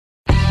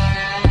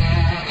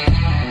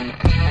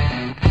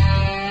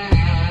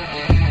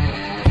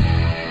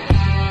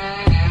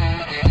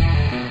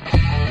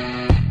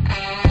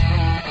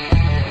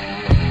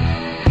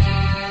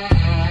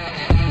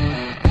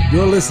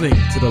listening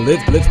to the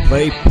Live, Live,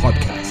 Play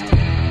podcast.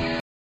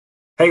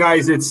 Hey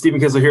guys, it's Stephen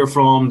Kissel here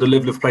from the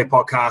Live, Live, Play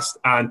podcast.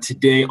 And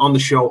today on the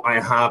show,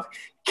 I have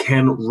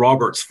Ken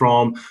Roberts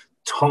from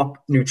Top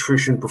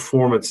Nutrition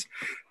Performance.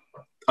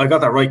 I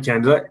got that right,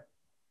 Ken, did I?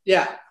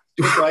 Yeah,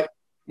 that's right.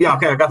 Yeah,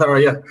 okay, I got that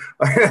right, yeah.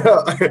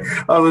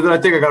 I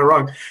think I got it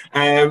wrong.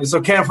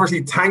 So Ken,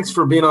 firstly, thanks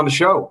for being on the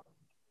show.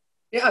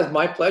 Yeah, it's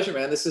my pleasure,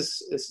 man.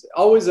 It's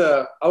always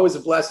a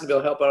blessing to be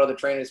able to help out other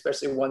trainers,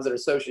 especially ones that are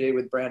associated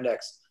with Brand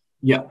X.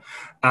 Yeah.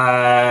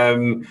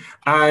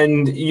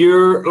 And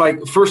you're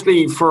like,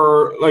 firstly,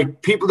 for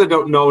like people that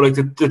don't know, like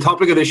the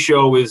topic of this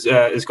show is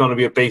going to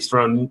be based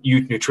around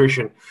youth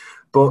nutrition.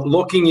 But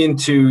looking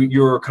into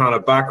your kind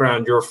of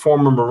background, you're a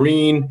former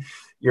Marine,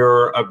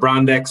 you're a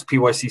Brand X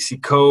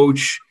PYCC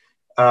coach,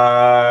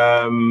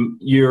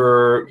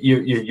 you're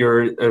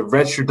a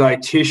registered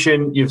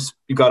dietitian, you've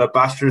got a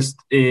bachelor's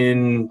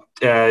in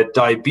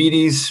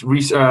diabetes.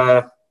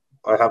 I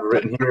have it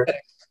written here.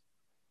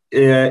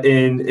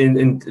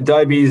 In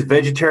diabetes,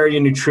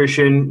 vegetarian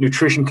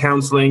nutrition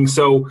counseling.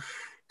 So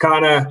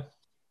kind of,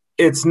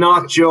 it's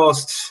not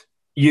just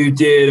you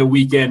did a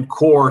weekend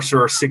course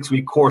or a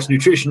 6-week course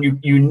nutrition.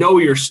 You know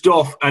your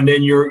stuff, and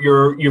then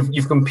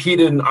you've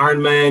competed in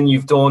Ironman.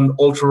 You've done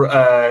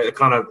ultra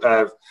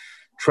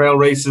trail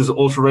races,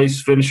 ultra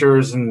race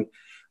finishers, and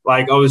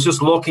like I was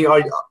just looking.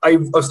 I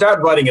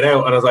started writing it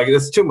out, and I was like,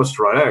 it's too much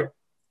to write out.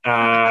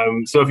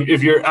 So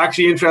if you're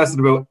actually interested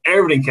about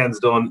everything Ken's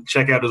done,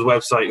 check out his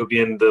website. It'll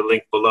be in the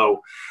link below.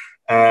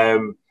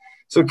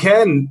 So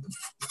Ken,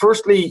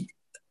 firstly,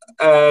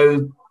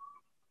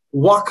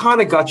 what kind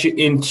of got you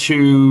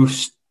into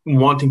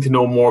wanting to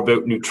know more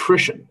about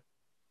nutrition?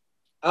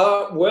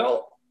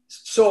 Well,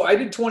 so I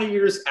did 20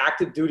 years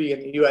active duty in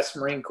the U.S.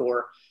 Marine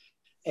Corps,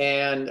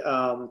 and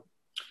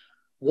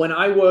when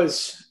I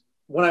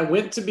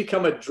went to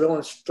become a drill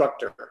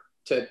instructor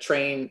to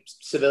train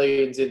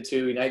civilians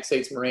into United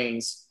States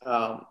Marines,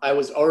 I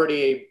was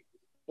already a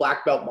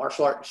black belt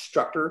martial art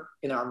instructor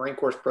in our Marine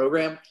Corps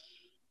program.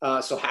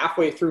 So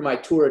halfway through my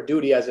tour of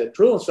duty as a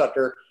drill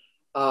instructor,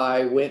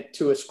 I went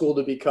to a school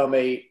to become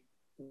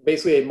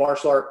basically a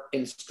martial art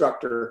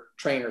instructor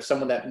trainer,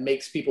 someone that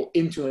makes people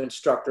into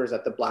instructors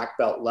at the black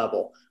belt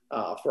level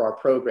for our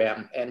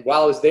program. And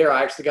while I was there,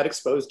 I actually got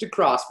exposed to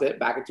CrossFit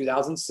back in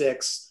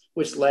 2006,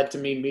 which led to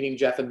me meeting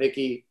Jeff and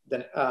Mickey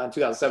in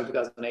 2007,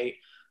 2008.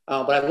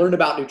 But I learned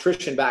about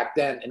nutrition back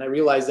then, and I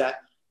realized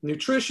that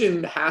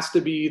nutrition has to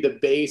be the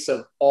base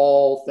of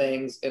all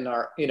things in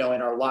our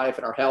life,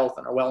 and our health,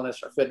 and our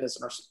wellness, our fitness,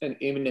 and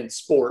even in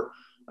sport.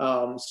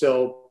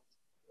 So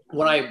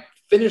when I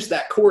finished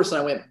that course and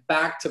I went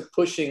back to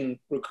pushing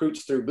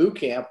recruits through boot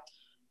camp,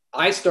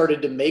 I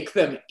started to make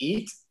them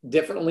eat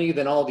differently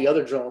than all the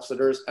other drill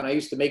instructors, and I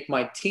used to make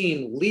my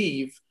team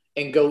leave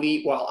and go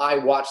eat while I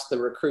watched the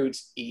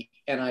recruits eat.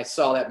 And I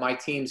saw that my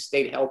team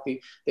stayed healthy.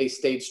 They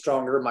stayed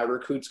stronger. My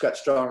recruits got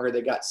stronger.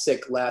 They got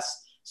sick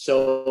less.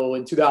 So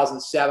in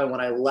 2007, when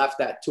I left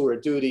that tour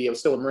of duty, I was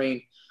still a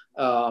Marine.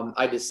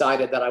 I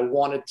decided that I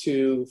wanted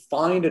to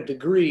find a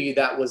degree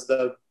that was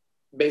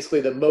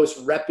basically the most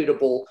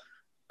reputable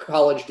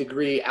college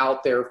degree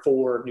out there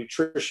for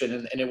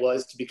nutrition. And it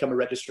was to become a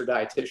registered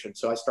dietitian.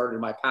 So I started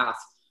my path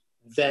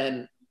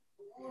then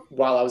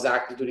while I was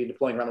active duty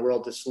deploying around the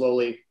world to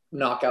slowly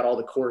knock out all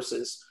the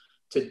courses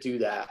to do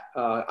that.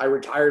 I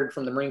retired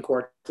from the Marine Corps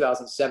in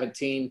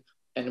 2017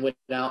 and went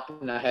out,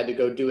 and I had to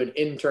go do an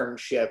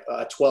internship,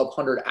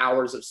 1,200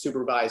 hours of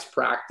supervised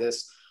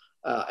practice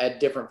at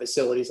different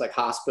facilities like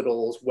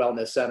hospitals,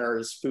 wellness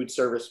centers, food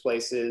service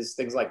places,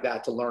 things like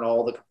that, to learn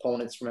all the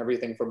components from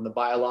everything from the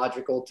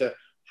biological to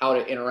how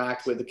to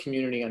interact with the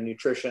community on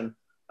nutrition.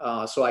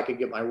 So I could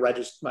get my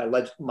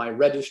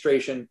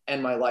registration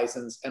and my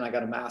license, and I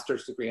got a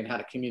master's degree in how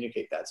to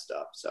communicate that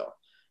stuff. So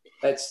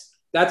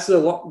that's the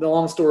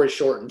long story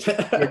shortened.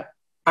 Yeah.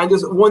 And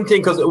just one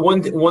thing, because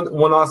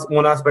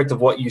one aspect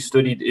of what you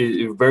studied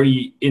is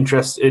very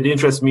it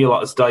interests me a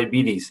lot, is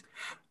diabetes.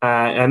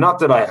 And not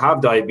that I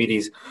have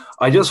diabetes,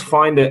 I just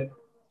found it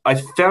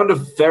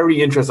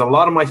very interesting. A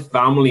lot of my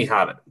family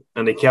had it,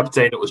 and they kept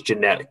saying it was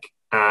genetic,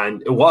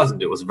 and it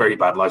wasn't. It was a very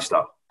bad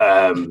lifestyle,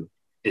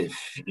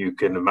 if you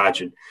can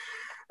imagine.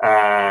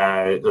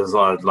 There's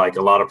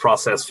a lot of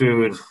processed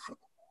food,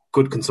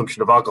 good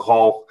consumption of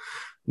alcohol.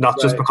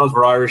 Not just because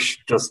we're Irish,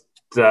 just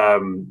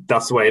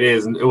that's the way it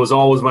is. And it was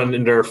always when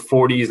in their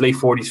 40s, late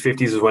 40s,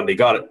 50s is when they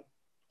got it.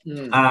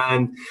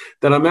 And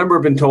then I remember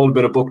being told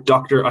about a book,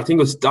 I think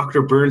it was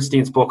Dr.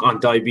 Bernstein's book on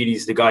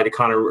diabetes, the guy that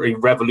kind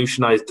of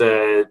revolutionized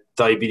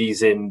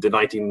diabetes in the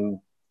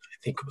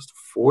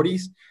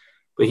 40s.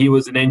 But he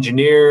was an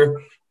engineer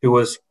who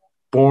was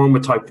born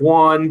with type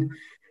 1.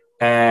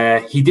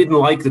 He didn't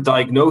like the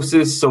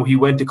diagnosis, so he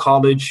went to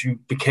college,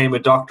 became a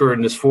doctor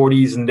in his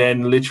 40s, and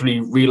then literally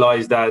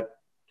realized that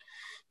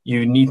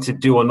you need to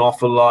do an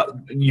awful lot.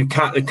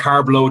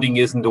 Carb loading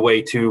isn't the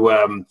way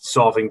to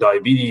solving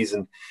diabetes,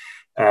 and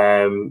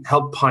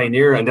helped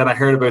pioneer. And then I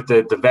heard about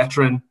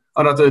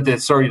the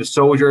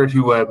soldier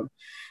who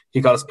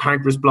he got his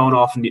pancreas blown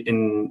off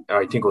in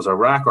I think it was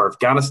Iraq or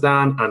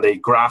Afghanistan, and they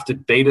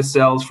grafted beta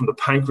cells from the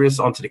pancreas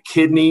onto the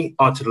kidney,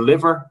 onto the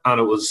liver, and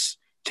it was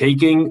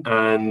taking.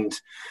 And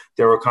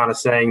they were kind of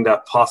saying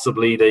that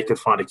possibly they could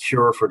find a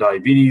cure for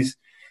diabetes.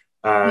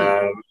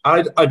 I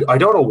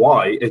don't know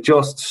why.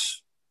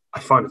 I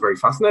find it very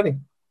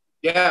fascinating.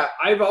 Yeah,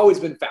 I've always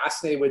been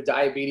fascinated with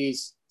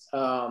diabetes.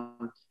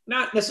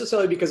 Not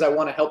necessarily because I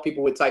want to help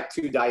people with type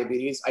 2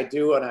 diabetes. I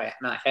do, and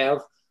I have.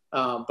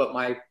 But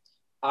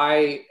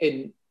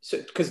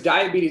because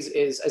diabetes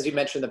is, as you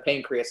mentioned, the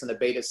pancreas and the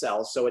beta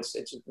cells, so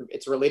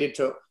it's related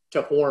to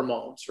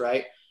hormones,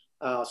 right?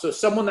 So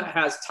someone that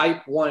has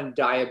type 1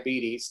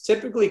 diabetes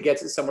typically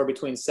gets it somewhere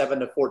between 7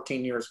 to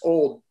 14 years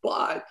old,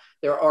 but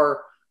there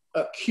are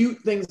acute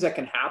things that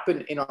can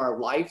happen in our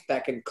life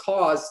that can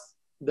cause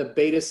the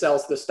beta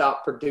cells to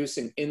stop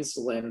producing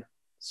insulin.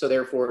 So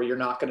therefore, you're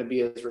not going to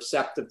be as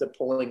receptive to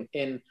pulling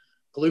in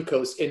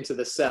glucose into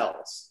the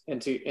cells,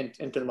 into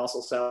the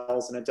muscle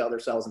cells and into other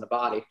cells in the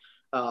body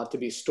to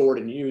be stored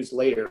and used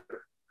later.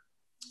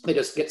 They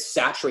just get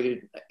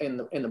saturated in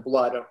the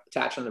blood,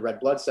 attaching to the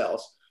red blood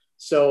cells.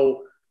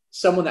 So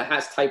someone that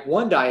has type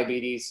 1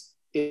 diabetes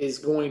is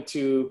going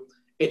to,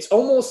 it's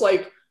almost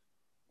like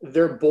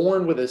they're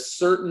born with a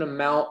certain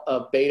amount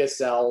of beta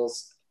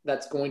cells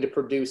that's going to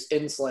produce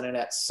insulin. And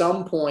at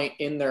some point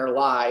in their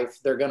life,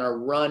 they're going to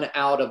run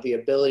out of the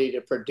ability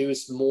to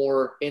produce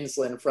more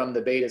insulin from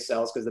the beta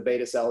cells because the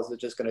beta cells are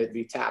just going to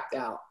be tapped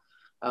out.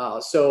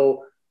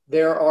 So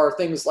there are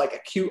things like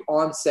acute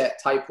onset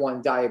type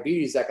 1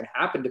 diabetes that can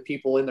happen to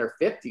people in their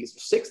 50s or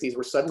 60s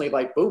where suddenly,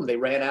 like, boom, they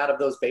ran out of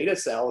those beta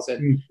cells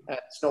and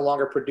it's no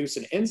longer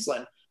producing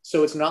insulin.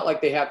 So it's not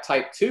like they have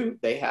type 2.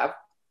 They have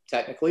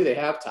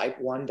type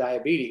 1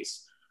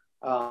 diabetes.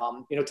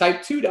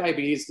 Type 2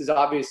 diabetes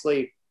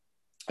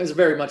is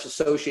very much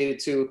associated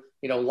to,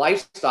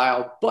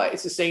 lifestyle, but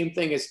it's the same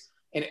thing as,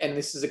 and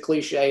this is a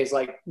cliche, is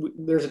like,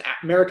 there's an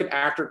American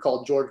actor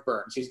called George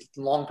Burns. He's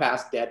long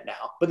past dead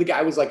now, but the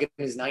guy was like in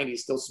his 90s,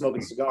 still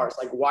smoking cigars.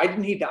 Like, why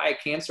didn't he die of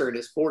cancer in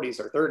his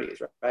 40s or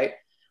 30s? Right.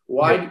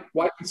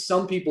 Why can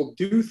some people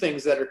do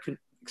things that are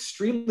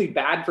extremely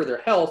bad for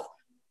their health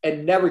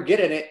and never get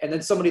in it? And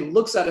then somebody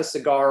looks at a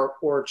cigar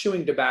or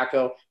chewing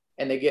tobacco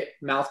and they get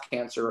mouth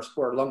cancer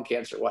or lung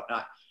cancer,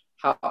 whatnot.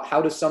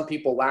 How do some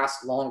people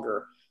last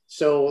longer?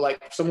 So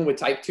like someone with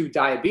type 2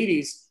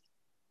 diabetes,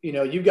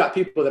 you've got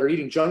people that are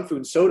eating junk food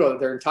and soda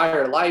their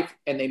entire life,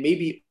 and they may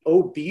be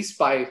obese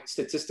by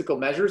statistical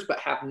measures, but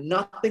have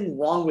nothing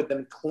wrong with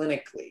them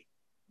clinically,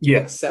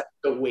 except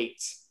the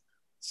weight.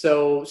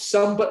 So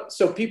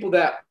people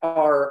that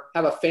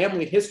have a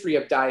family history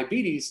of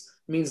diabetes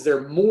means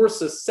they're more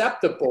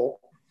susceptible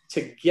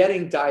to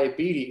getting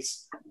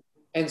diabetes.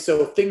 And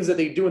so things that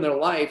they do in their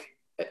life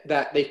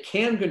that they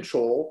can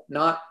control,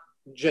 not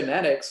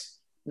genetics,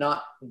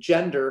 not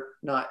gender,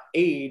 not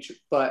age,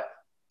 but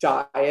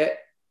diet,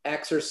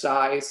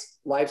 exercise,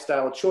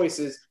 lifestyle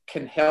choices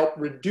can help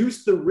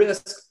reduce the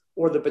risk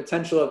or the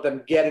potential of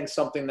them getting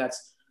something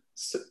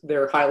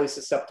they're highly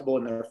susceptible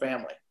in their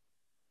family.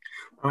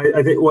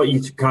 I think what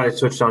you kind of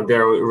touched on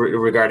there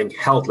regarding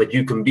health, like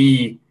you can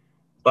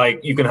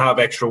have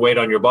extra weight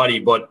on your body,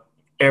 but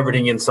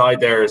everything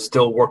inside there is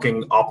still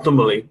working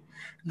optimally.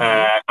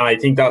 And I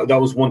think that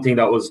was one thing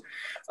that was,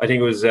 I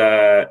think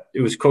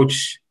it was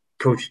Coach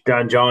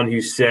Dan John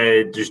who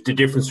said there's the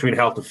difference between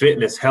health and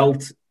fitness.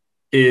 Health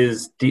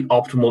is the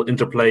optimal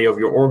interplay of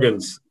your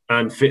organs,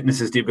 and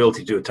fitness is the ability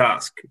to do a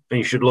task. And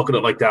you should look at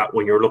it like that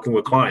when you're looking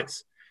with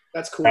clients.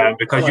 That's cool.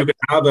 Because you can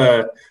have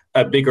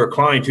a bigger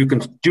client who can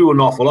do an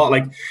awful lot.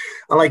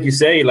 Like you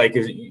say, like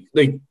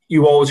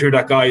you always hear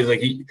that guy is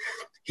like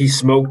he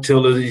smoked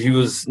till he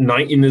was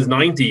in his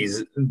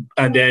 90s,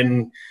 and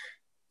then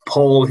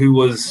Paul, who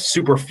was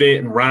super fit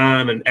and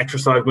ran and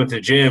exercised, went to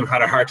the gym,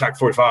 had a heart attack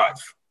 45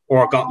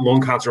 or got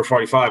lung cancer at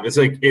 45.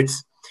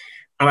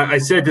 And I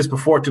said this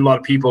before to a lot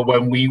of people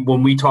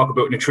when we talk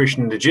about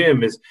nutrition in the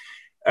gym is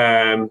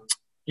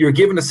you're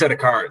given a set of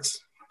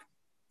cards.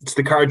 It's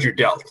the cards you're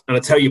dealt, and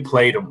it's how you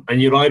play them.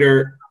 And you'll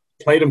either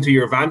play them to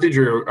your advantage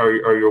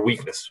or your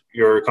weakness,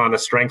 your kind of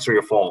strengths or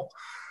your fall.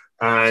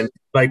 And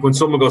like when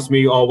someone goes to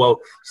me, oh, well,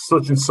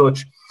 such and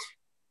such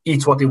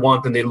eats what they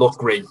want and they look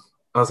great.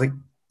 I was like,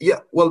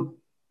 yeah, well,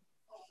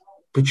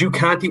 but you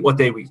can't eat what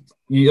they eat.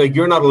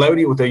 You're not allowed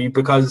to eat what they eat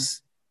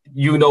because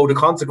you know the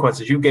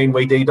consequences. You gain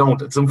weight, they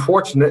don't. It's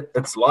unfortunate.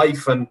 It's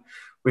life, and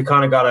we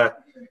kind of gotta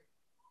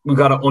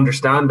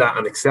understand that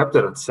and accept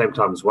it at the same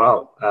time as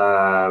well.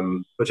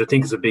 Which I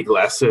think is a big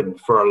lesson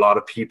for a lot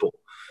of people,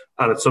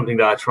 and it's something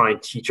that I try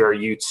and teach our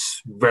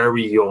youths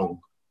very young.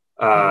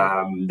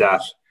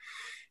 That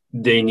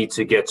they need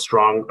to get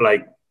strong.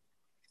 Like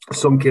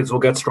some kids will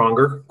get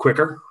stronger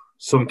quicker.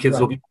 Some kids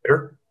will be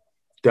better.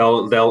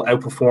 They'll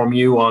outperform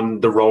you on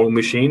the rowing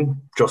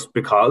machine just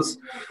because,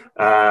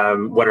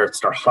 whether it's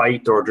their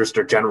height or just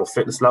their general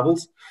fitness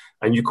levels,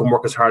 and you can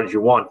work as hard as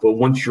you want. But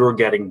once you're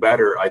getting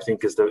better, I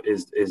think is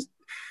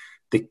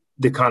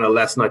the kind of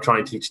lesson I try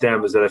and teach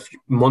them is that if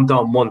month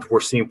on month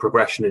we're seeing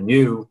progression in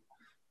you,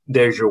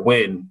 there's your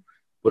win.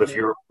 But if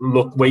you're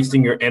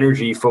wasting your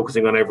energy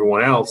focusing on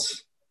everyone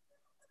else,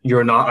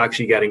 you're not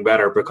actually getting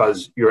better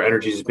because your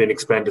energy has been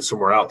expended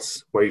somewhere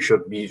else where you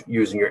should be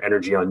using your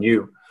energy on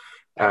you.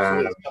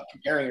 Absolutely. Stop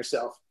comparing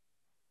yourself.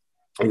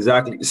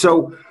 Exactly.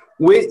 So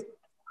with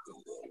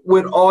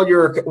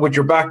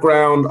your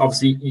background,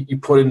 obviously you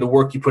put in the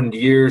work, you put in the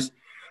years,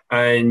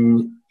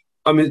 and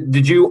I mean,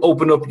 did you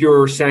open up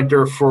your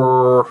center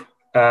for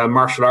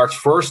martial arts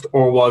first,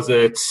 or was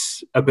it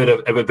a bit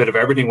of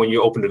everything when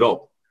you opened it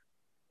up?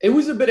 It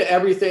was a bit of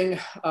everything,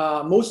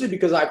 mostly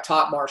because I've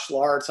taught martial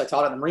arts. I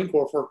taught in the Marine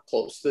Corps for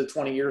close to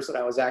 20 years that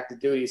I was active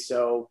duty.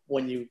 So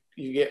when you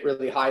get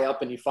really high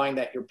up and you find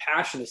that your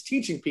passion is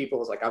teaching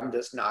people, it's like, I'm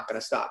just not going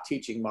to stop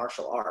teaching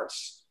martial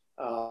arts.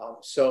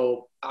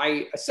 So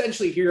I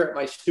essentially here at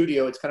my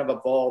studio, it's kind of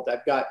evolved.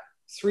 I've got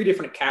 3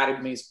 different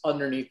academies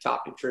underneath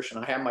Top Nutrition.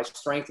 I have my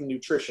strength and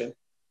nutrition,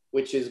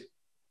 which is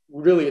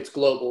really, it's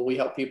global. We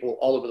help people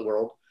all over the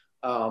world.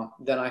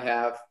 Then I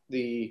have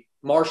the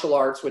martial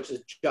arts, which is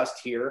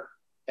just here.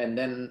 And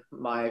then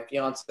my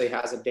fiance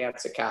has a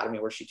dance academy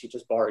where she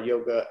teaches bar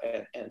yoga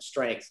and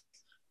strength.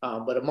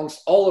 But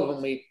amongst all of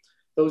them,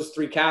 those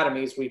 3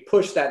 academies, we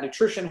push that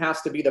nutrition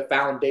has to be the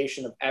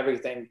foundation of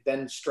everything,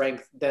 then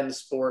strength, then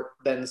sport,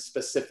 then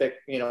specific,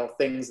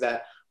 things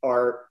that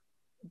are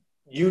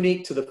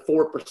unique to the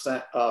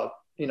 4% of,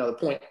 the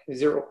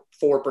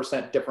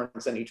 0.04%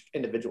 difference in each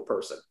individual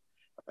person.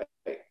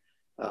 Right?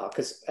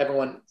 Because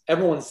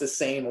everyone's the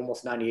same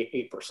almost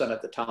 98%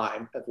 of the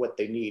time of what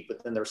they need,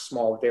 but then there's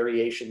small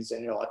variations,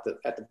 and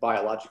at the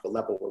biological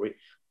level where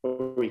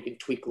we can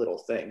tweak little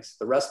things.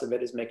 The rest of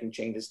it is making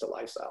changes to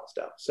lifestyle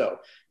stuff. So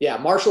yeah,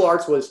 martial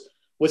arts was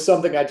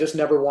something I just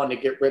never wanted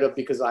to get rid of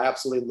because I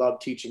absolutely love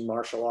teaching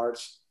martial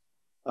arts,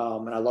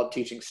 and I love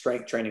teaching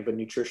strength training, but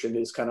nutrition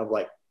is kind of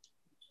like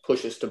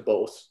pushes to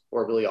both,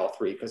 or really all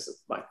 3,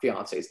 because my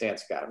fiance's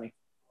dance academy.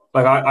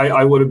 Like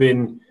I would have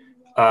been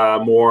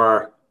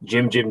more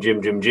gym,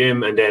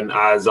 and then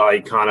as I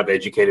kind of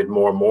educated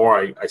more and more,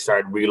 I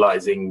started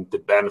realizing the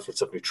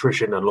benefits of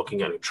nutrition and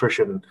looking at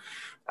nutrition,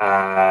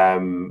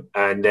 and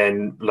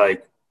then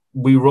like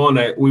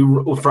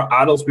for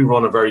adults we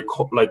run a very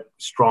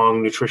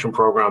strong nutrition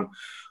program.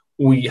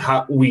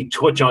 We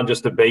touch on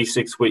just the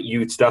basics with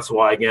youths. That's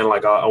why again,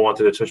 like I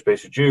wanted to touch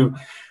base with you,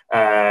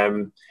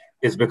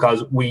 is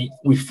because we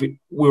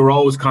were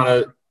always kind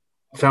of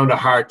found it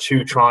hard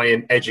to try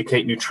and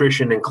educate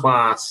nutrition in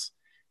class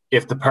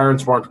if the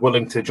parents weren't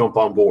willing to jump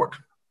on board.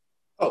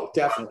 Oh,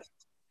 definitely.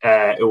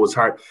 It was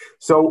hard.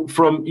 So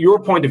from your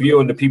point of view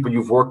and the people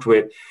you've worked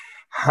with,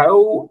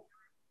 how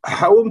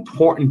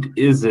important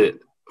is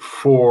it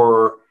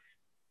for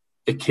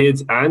the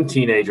kids and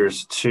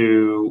teenagers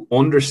to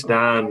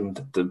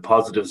understand the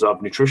positives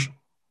of nutrition?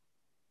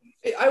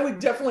 I would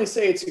definitely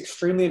say it's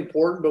extremely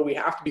important, but we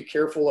have to be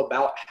careful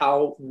about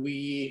how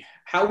we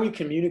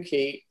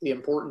communicate the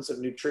importance of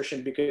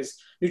nutrition, because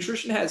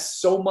nutrition has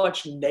so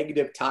much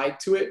negative tied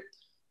to it.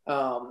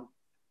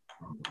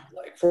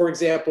 Like for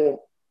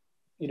example,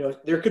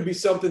 there could be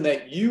something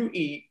that you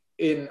eat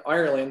in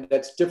Ireland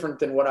that's different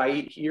than what I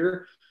eat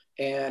here.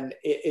 And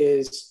it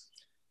is,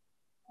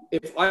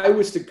 if I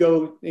was to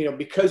go,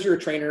 because you're a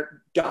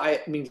trainer,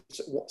 diet means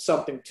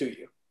something to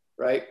you,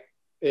 right?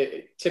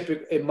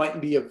 It might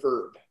be a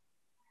verb,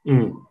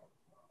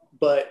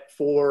 but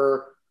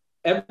for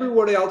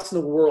everyone else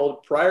in the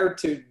world, prior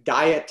to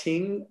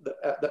dieting,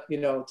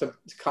 to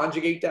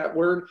conjugate that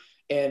word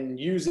and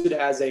use it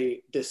as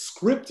a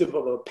descriptive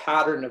of a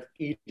pattern of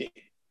eating,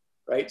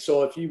 right?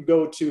 So if you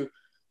go to,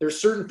 there's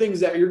certain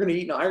things that you're going to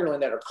eat in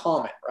Ireland that are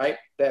common, right?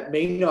 That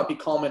may not be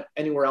common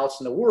anywhere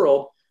else in the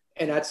world,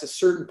 and that's a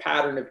certain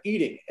pattern of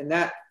eating, and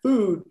that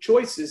food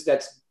choices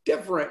that's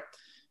different.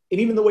 And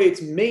even the way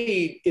it's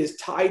made is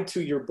tied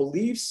to your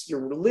beliefs,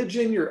 your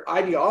religion, your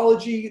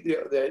ideology,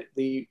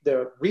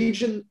 the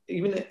region,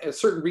 even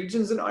certain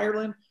regions in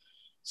Ireland.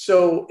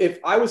 So if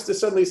I was to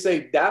suddenly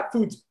say that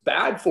food's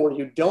bad for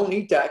you, don't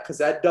eat that because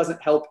that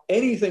doesn't help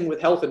anything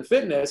with health and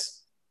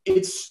fitness,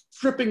 it's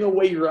stripping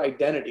away your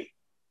identity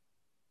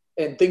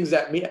and things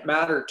that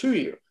matter to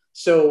you.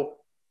 So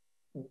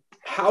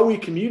how we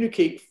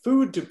communicate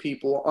food to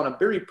people on a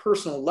very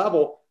personal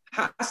level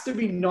has to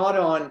be not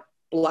on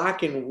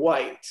black and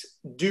white,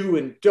 do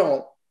and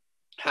don't,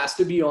 has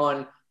to be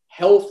on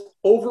health,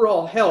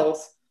 overall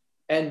health,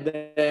 and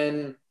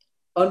then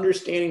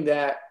understanding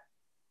that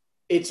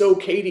it's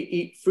okay to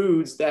eat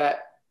foods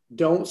that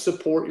don't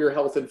support your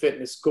health and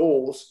fitness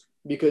goals,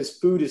 because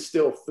food is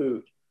still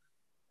food.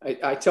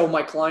 I tell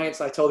my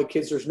clients, I tell the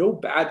kids, there's no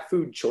bad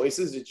food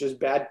choices, it's just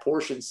bad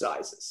portion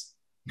sizes.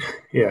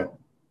 Yeah.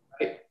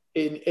 Right?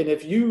 And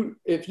if you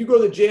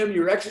go to the gym,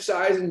 you're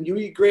exercising, you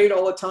eat great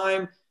all the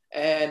time,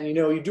 and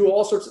you do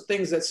all sorts of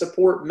things that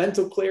support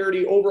mental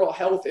clarity, overall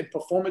health, and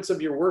performance of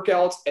your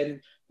workouts,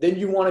 and then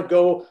you want to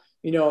go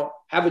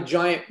have a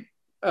giant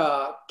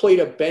plate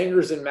of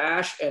bangers and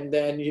mash, and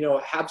then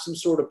have some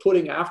sort of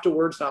pudding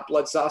afterwards, not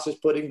blood sausage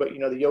pudding, but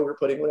the yogurt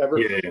pudding, whatever,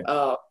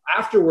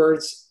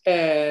 afterwards.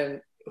 And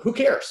who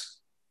cares,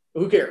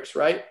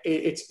 right?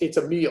 It's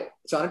a meal.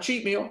 It's not a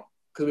cheat meal,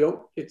 because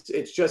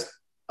it's just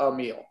a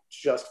meal,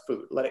 just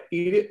food. Let it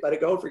eat it, let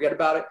it go, forget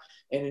about it,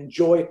 and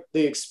enjoy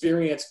the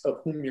experience of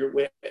whom you're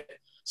with.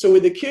 So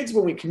with the kids,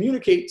 when we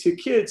communicate to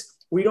kids,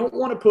 we don't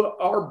want to put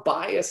our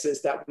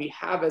biases that we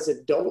have as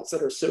adults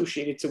that are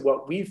associated to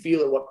what we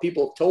feel or what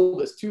people have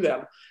told us to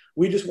them.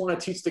 We just want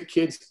to teach the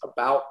kids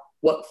about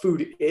what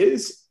food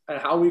is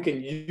and how we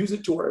can use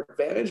it to our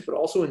advantage, but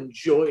also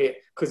enjoy it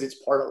because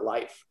it's part of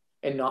life,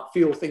 and not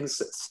feel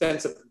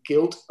sense of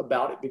guilt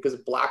about it because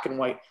of black and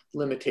white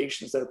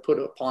limitations that are put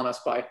upon us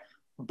by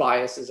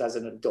biases as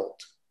an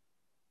adult.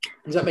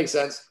 Does that make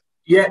sense?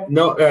 Yeah,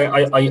 no,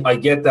 I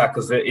get that,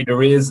 because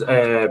there is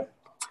a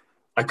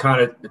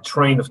kind of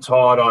train of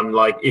thought on,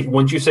 like, if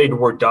once you say the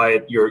word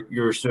diet,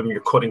 you're assuming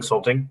you're cutting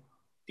something,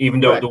 even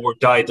though the word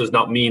diet does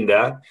not mean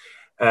that.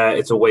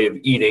 It's a way of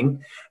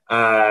eating.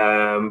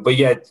 But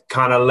yeah,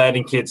 kind of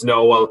letting kids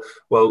know,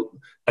 well,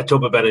 a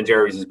tub of Ben &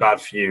 Jerry's is bad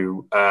for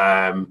you.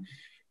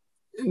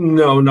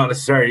 No, not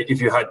necessarily.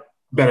 If you had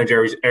Ben &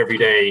 Jerry's every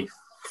day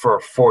for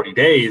 40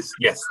 days,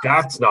 yes,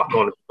 that's not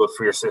going to be good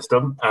for your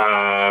system.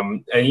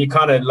 And you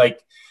kind of,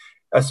 like,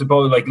 I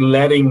suppose, like,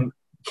 letting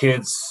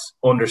kids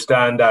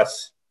understand that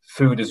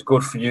food is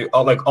good for you.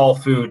 Like, all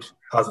food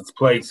has its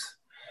place.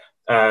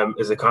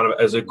 Is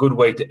a good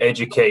way to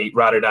educate,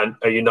 rather than,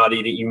 are you not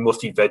eating? You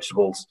must eat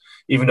vegetables.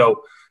 Even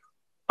though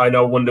I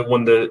know when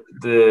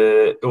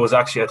it was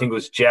actually, I think it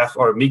was Jeff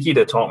or Mickey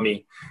that taught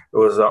me. It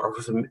was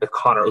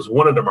Connor. It was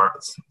one of the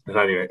Martins.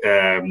 Anyway,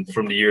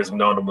 from the years of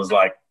knowing him, was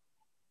like,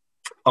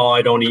 oh,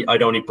 I don't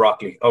eat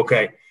broccoli.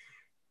 Okay,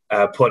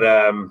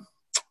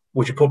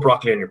 would you put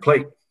broccoli on your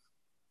plate?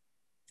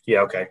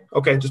 Yeah,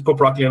 okay, just put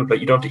broccoli on the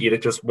plate. You don't have to eat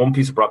it, just one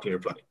piece of broccoli on your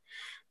plate.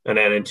 And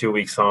then in 2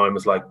 weeks' time,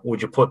 was like,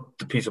 would you put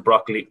the piece of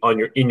broccoli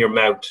in your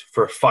mouth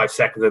for 5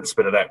 seconds and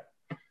spit it out?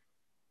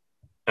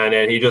 And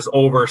then he just,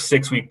 over a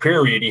 6-week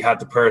period, he had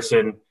the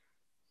person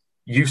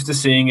used to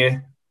seeing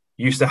it,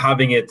 used to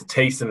having it, the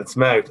taste in its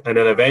mouth. And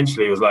then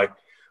eventually it was like,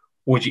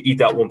 would you eat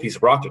that one piece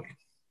of broccoli?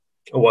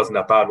 It wasn't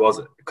that bad, was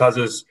it?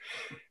 Because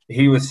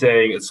he was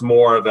saying it's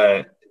more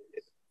of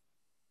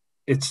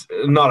it's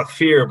not a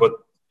fear, but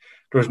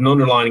there's an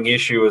underlying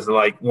issue, is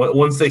like,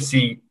 once they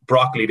see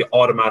broccoli, they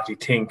automatically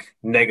think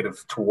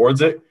negative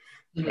towards it.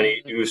 Mm-hmm.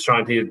 And he was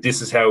trying to,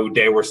 this is how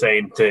they were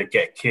saying to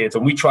get kids.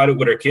 And we tried it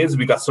with our kids.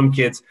 We got some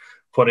kids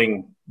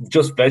putting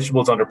just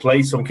vegetables on their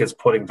plate, some kids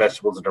putting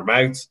vegetables in their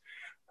mouths,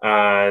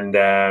 and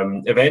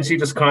eventually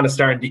just kind of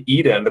starting to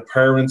eat it. And the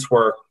parents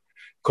were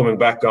coming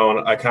back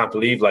going, I can't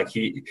believe, like,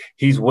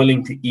 he's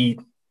willing to eat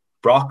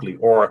broccoli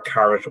or a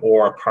carrot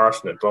or a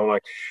parsnip. So I'm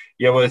like,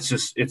 yeah, well,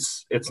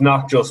 it's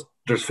not just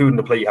there's food on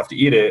the plate, you have to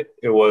eat it.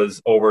 It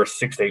was over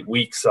 6 to 8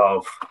 weeks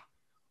of,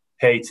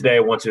 hey, today I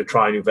want you to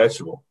try a new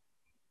vegetable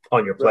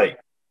on your plate,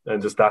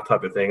 and just that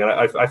type of thing. And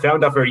I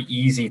found that very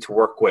easy to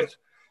work with,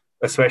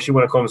 especially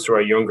when it comes to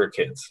our younger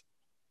kids.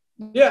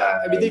 Yeah,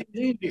 I mean, they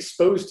need to be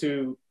exposed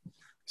to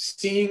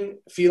seeing,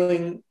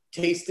 feeling,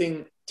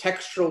 tasting,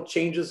 textural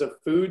changes of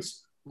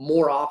foods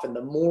more often.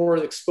 The more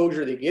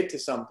exposure they get to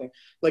something,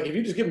 like if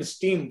you just give them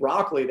steamed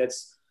broccoli,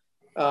 that's,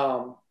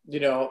 and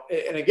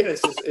again,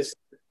 it's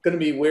going to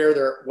be where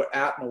they're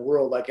at in the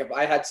world. Like if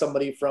I had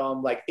somebody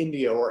from like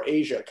India or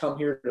Asia come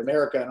here to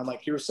America and I'm like,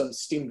 here's some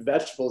steamed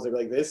vegetables, they're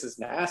like, this is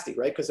nasty,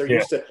 right? Because they're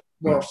used to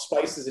more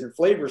spices and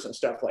flavors and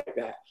stuff like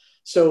that.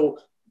 So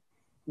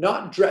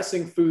not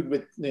dressing food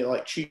with,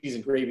 like cheese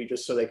and gravy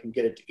just so they can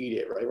get it to eat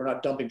it, right? We're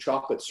not dumping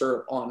chocolate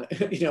syrup on,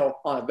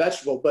 on a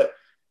vegetable, but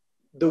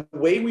the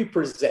way we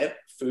present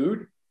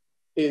food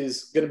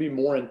is going to be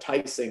more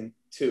enticing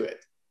to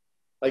it.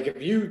 Like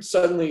if you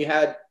suddenly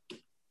had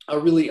a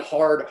really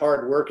hard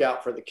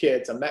workout for the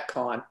kids, a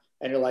Metcon,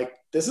 and you're like,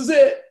 this is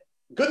it,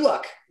 good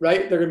luck,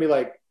 right? They're going to be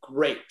like,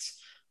 great.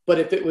 But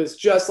if it was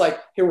just like,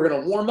 here, we're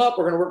going to warm up,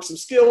 we're going to work some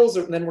skills,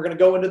 and then we're going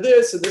to go into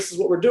this, and this is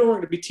what we're doing, we're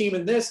going to be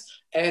teaming this,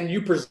 and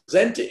you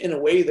present it in a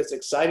way that's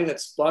exciting,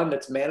 that's fun,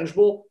 that's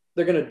manageable,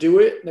 they're going to do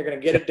it, and they're going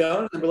to get it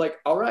done, and we're like,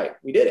 all right,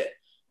 we did it.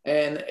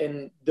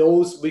 And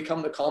those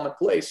become the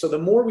commonplace. So the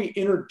more we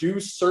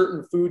introduce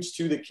certain foods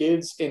to the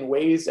kids in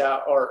ways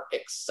that are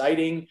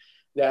exciting,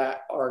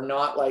 that are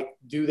not like,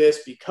 do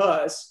this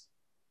because,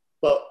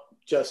 but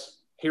just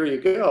here you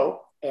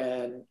go.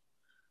 And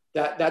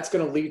that's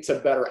going to lead to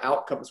better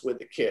outcomes with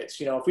the kids.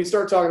 If we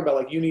start talking about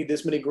like, you need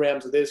this many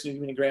grams of this, you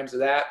need many grams of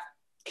that,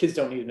 kids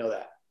don't need to know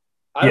that.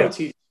 I don't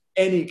teach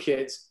any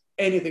kids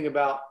anything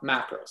about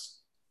macros.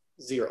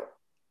 Zero.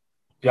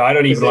 Yeah, I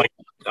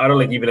don't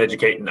like even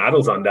educating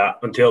adults on that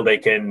until they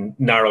can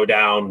narrow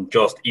down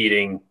just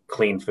eating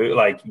clean food,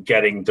 like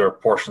getting their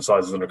portion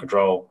sizes under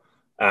control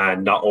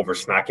and not over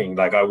snacking.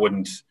 Like I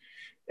wouldn't,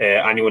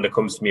 anyone that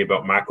comes to me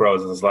about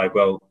macros is like,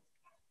 well,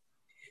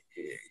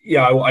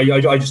 yeah,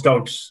 I just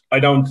don't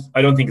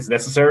think it's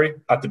necessary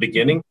at the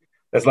beginning.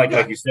 It's like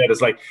you said,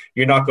 it's like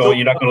you're not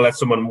going to let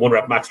someone 1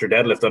 rep max their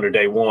deadlift under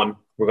day one.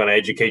 We're going to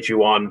educate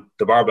you on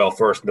the barbell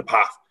first, the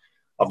path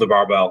of the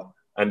barbell.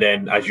 And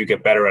then as you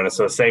get better at it,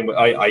 so same,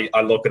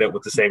 I look at it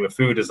with the same with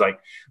food is like,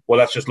 well,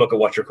 let's just look at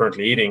what you're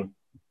currently eating.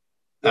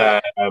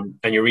 And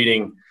you're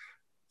eating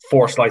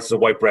 4 slices of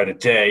white bread a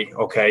day.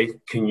 Okay.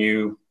 Can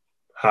you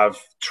have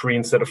 3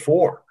 instead of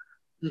 4.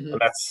 Mm-hmm.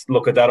 And let's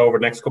look at that over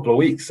the next couple of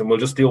weeks, and we'll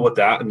just deal with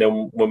that. And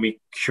then when we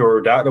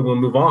cure that, then we'll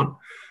move on.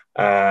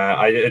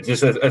 It's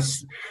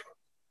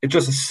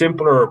just a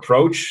simpler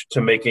approach to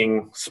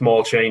making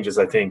small changes,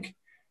 I think,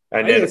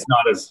 and then it's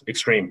not as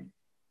extreme.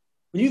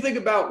 When you think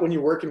about when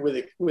you're working with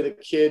a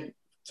kid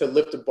to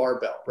lift a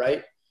barbell,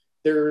 right?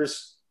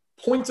 There's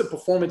points of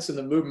performance in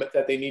the movement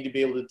that they need to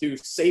be able to do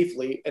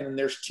safely, and then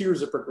there's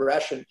tiers of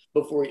progression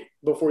before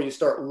you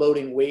start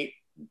loading weight,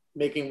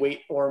 making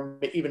weight, or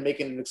even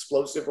making an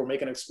explosive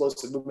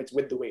movements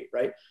with the weight,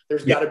 right?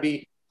 There's got to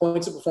be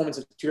points of performance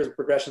and tiers of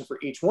progression for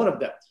each one of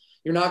them.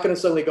 You're not going to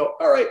suddenly go,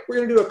 all right, we're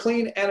going to do a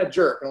clean and a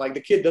jerk. And like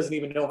the kid doesn't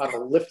even know how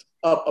to lift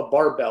up a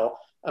barbell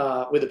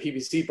with a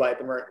PVC pipe.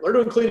 And we're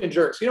doing clean and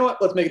jerks. You know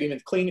what? Let's make it even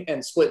clean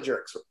and split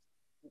jerks.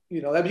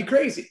 That'd be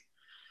crazy.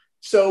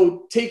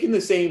 So taking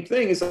the same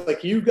thing is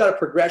like, you've got a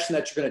progression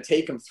that you're going to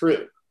take them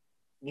through.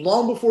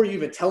 Long before you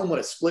even tell them what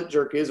a split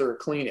jerk is or a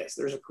clean is,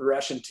 there's a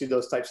progression to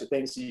those types of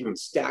things. So you can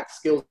stack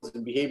skills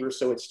and behaviors.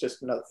 So it's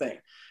just another thing.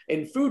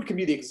 And food can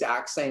be the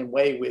exact same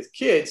way with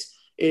kids,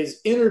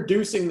 is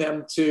introducing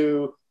them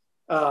to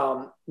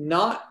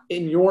not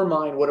in your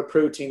mind what a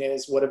protein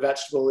is, what a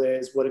vegetable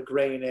is, what a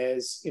grain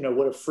is,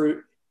 what a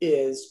fruit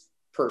is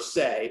per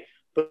se,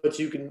 but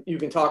you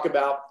can talk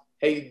about,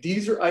 hey,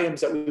 these are items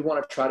that we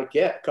want to try to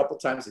get a couple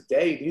times a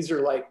day. These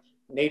are like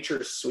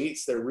nature's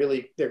sweets.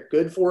 They're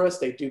good for us.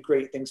 They do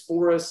great things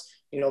for us.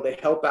 They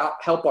help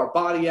our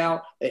body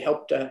out. They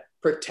help to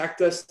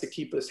protect us, to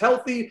keep us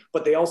healthy,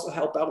 but they also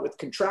help out with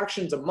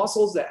contractions of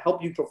muscles that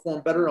help you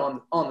perform better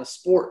on the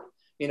sport,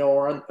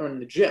 or in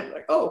the gym.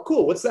 Like, oh,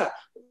 cool. What's that?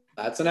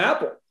 That's an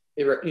apple.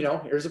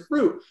 Here's a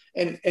fruit,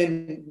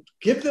 and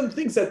give them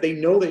things that they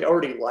know they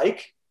already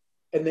like.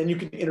 And then you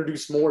can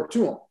introduce more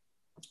to them.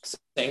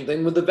 Same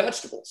thing with the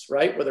vegetables,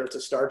 right? Whether it's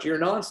a starchy or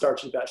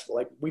non-starchy vegetable,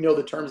 like we know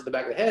the terms in the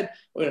back of the head,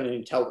 we don't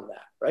need to tell them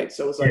that, right?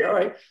 So it's like, all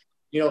right,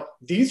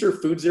 these are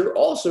foods that are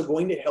also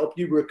going to help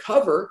you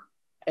recover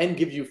and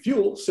give you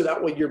fuel, so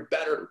that way you're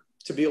better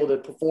to be able to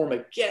perform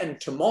again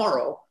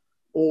tomorrow,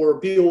 or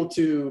be able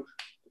to,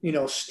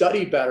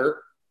 study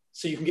better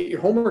so you can get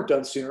your homework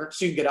done sooner,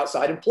 so you can get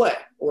outside and play,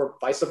 or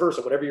vice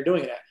versa, whatever you're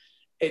doing it at.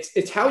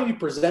 It's how you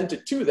present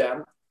it to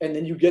them. And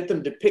then you get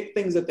them to pick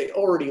things that they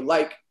already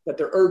like, that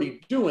they're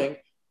already doing.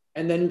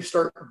 And then you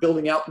start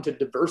building out into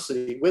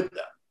diversity with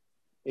them,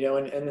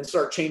 and then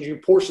start changing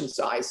portion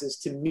sizes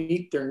to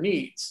meet their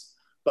needs.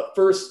 But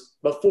first,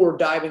 before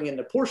diving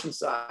into portion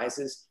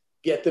sizes,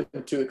 get them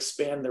to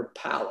expand their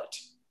palate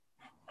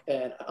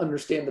and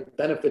understand the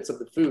benefits of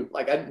the food.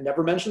 Like, I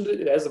never mentioned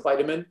it as a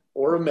vitamin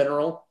or a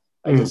mineral.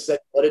 I just said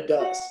what it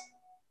does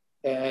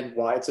and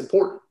why it's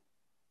important.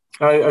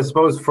 I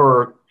suppose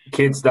for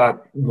kids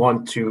that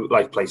want to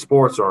play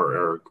sports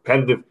or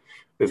competitive,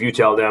 if you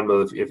tell them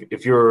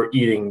if you're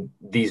eating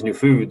these new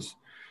foods,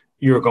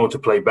 you're going to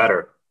play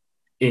better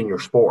in your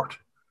sport,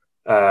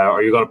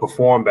 or you're going to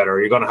perform better,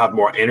 or you're going to have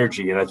more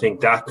energy. And I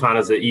think that kind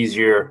of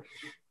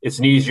it's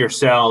an easier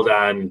sell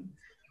than,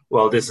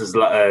 well, this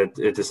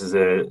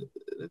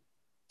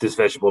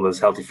vegetable is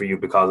healthy for you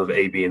because of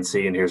A, B, and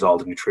C, and here's all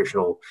the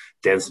nutritional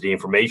density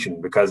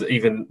information. Because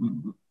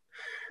even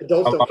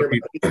adults don't care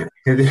about it.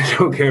 They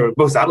don't care.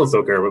 Most adults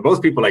don't care, but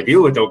most people I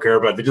deal with don't care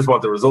about it. They just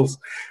want the results.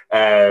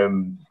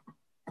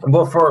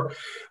 But for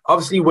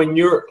obviously, when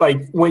you're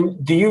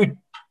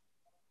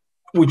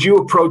would you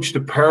approach the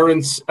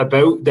parents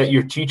about that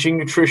you're teaching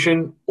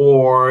nutrition,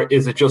 or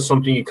is it just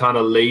something you kind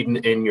of laden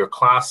in your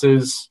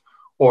classes,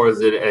 or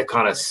is it a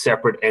kind of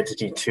separate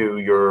entity to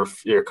your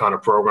kind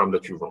of program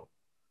that you run?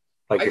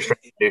 Like your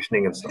strength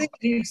conditioning and stuff. I think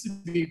it needs to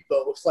be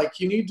both. Like,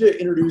 you need to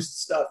introduce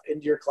stuff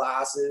into your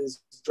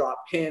classes,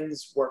 drop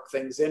pins, work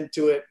things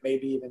into it,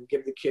 maybe even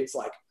give the kids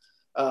like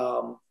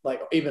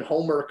even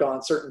homework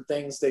on certain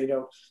things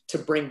that, to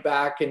bring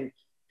back and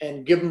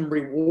give them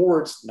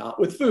rewards, not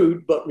with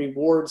food, but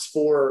rewards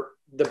for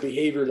the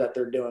behavior that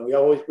they're doing.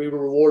 We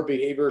reward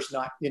behaviors,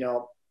 not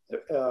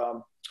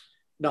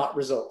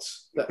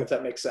results, if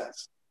that makes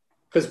sense,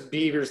 because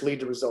behaviors lead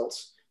to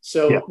results.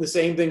 So The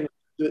same thing,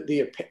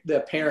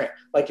 the parent,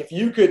 like if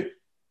you could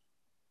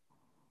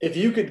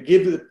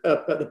give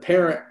the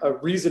parent a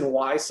reason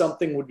why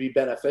something would be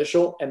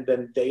beneficial, and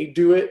then they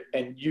do it,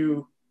 and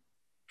you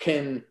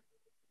can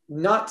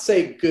not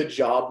say good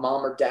job,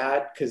 mom or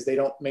dad, because they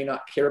may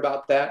not care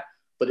about that.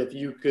 But if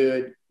you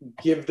could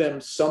give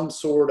them some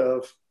sort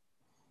of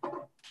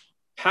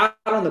pat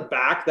on the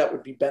back that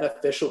would be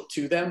beneficial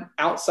to them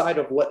outside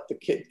of what the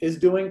kid is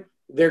doing,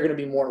 they're going to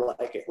be more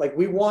like it. Like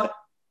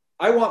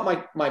I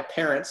want my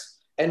parents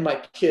and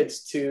my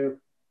kids to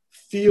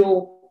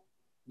feel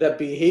that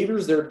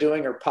behaviors they're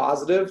doing are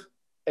positive,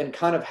 and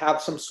kind of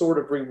have some sort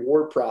of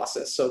reward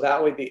process. So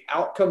that way the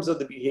outcomes of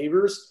the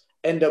behaviors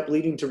end up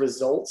leading to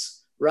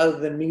results, rather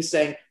than me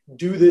saying,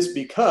 do this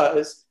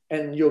because,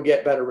 and you'll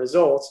get better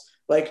results.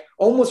 Like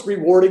almost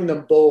rewarding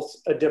them both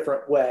a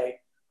different way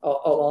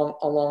along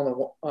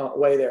the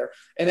way there.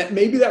 And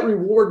maybe that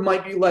reward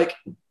might be like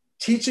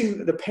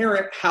teaching the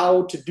parent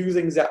how to do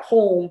things at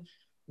home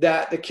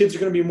that the kids are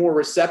going to be more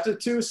receptive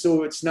to.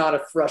 So it's not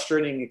a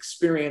frustrating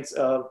experience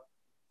of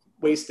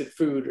wasted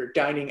food or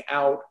dining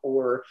out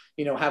or,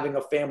 having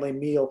a family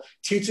meal,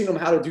 teaching them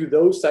how to do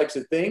those types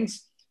of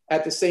things.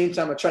 At the same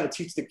time, I'm trying to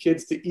teach the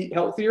kids to eat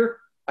healthier.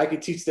 I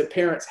could teach the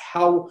parents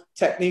how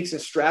techniques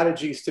and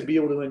strategies to be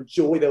able to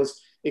enjoy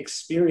those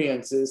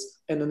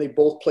experiences. And then they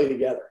both play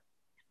together.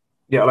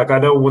 Yeah. Like I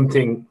know one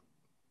thing,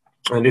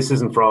 and this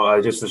isn't from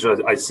I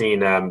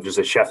seen just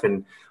a chef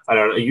in, I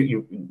don't know,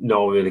 you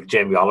know, like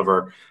Jamie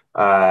Oliver.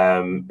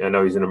 I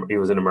know he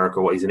was in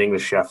America. He's an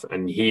English chef,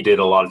 and he did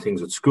a lot of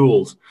things with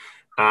schools.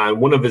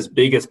 And one of his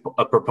biggest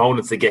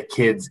proponents to get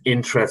kids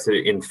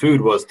interested in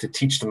food was to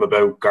teach them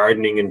about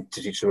gardening and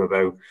to teach them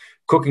about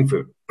cooking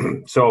food.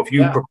 So if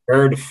you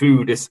prepare the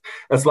food, it's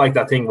like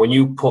that thing, when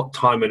you put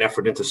time and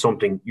effort into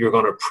something, you're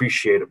going to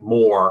appreciate it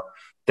more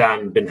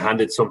than being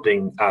handed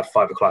something at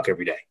 5 o'clock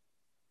every day.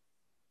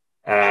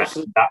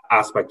 That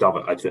aspect of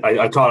it,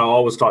 I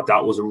always thought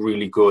that was a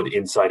really good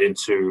insight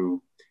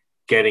into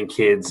getting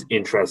kids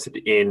interested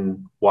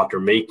in what they're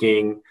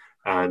making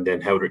and then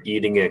how they're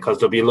eating it, because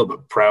they'll be a little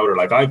bit prouder.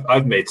 Like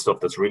I've made stuff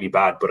that's really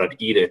bad, but I'd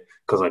eat it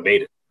because I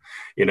made it.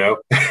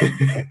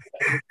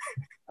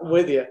 I'm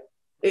with you.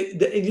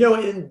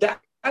 And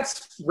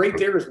that's right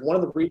there is one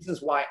of the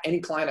reasons why any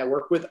client I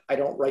work with, I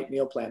don't write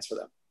meal plans for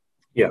them.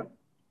 Yeah,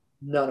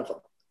 none of them.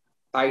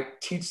 I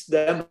teach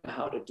them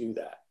how to do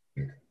that.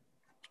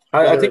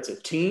 I think it's a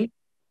teen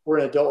or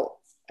an adult,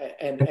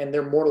 and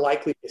they're more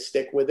likely to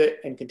stick with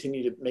it and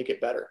continue to make it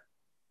better.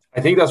 I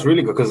think that's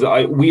really good, because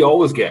we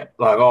always get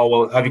like, oh,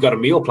 well, have you got a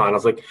meal plan? I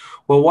was like,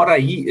 well, what I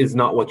eat is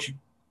not what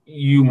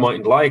you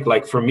might like.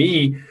 Like for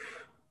me,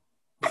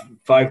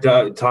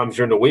 5 times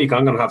during the week,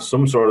 I'm going to have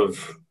some sort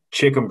of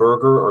chicken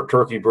burger or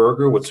turkey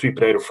burger with sweet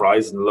potato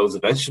fries and loads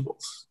of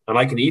vegetables. And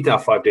I can eat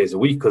that 5 days a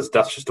week because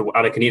that's just, and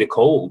I can eat it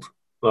cold.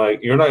 Like,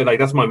 you're not like,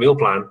 that's my meal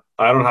plan.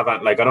 I don't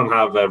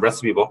have a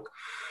recipe book.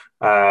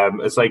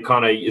 It's like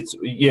kind of,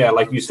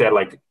 like you said,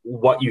 like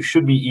what you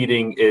should be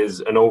eating is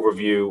an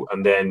overview,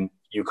 and then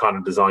you kind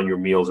of design your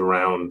meals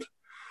around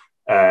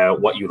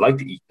what you like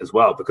to eat as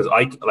well. Because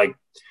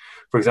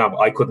for example,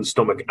 I couldn't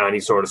stomach any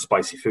sort of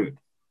spicy food.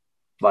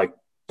 Like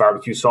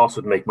barbecue sauce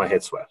would make my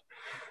head sweat.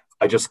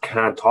 I just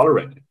can't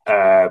tolerate it.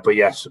 But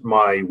yet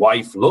my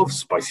wife loves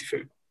spicy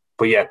food.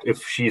 But yet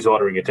if she's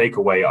ordering a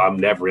takeaway, I'm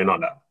never in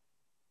on that.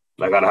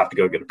 Like I'd have to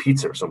go get a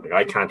pizza or something.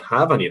 I can't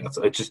have any of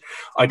that.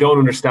 I don't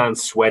understand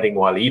sweating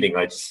while eating.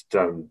 I just,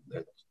 to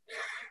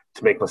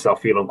make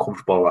myself feel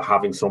uncomfortable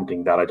having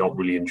something that I don't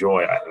really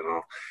enjoy. I don't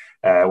know,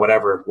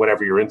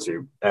 whatever you're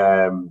into.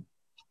 But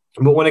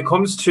when it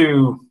comes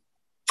to,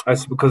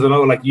 because I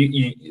know like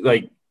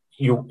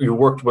you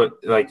worked with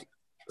like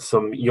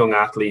some young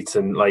athletes,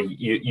 and like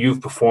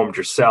you've performed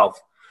yourself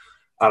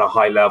at a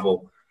high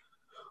level.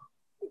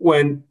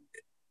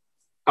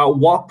 At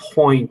what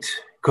point,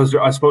 because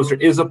I suppose there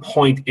is a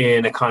point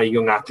in a kind of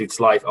young athlete's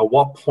life, at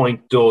what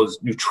point does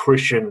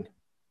nutrition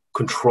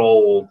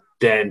control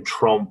then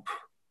trump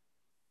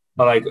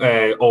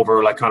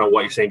over like kind of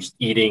what you're saying, just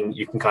eating,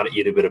 you can kind of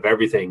eat a bit of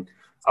everything.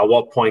 At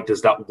what point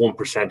does that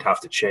 1% have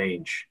to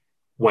change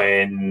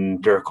when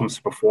there comes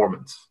to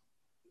performance?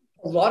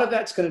 A lot of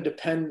that's going to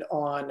depend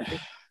on,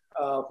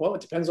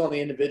 it depends on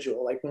the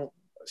individual. Like,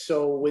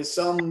 so with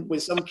some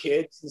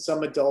kids and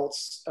some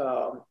adults,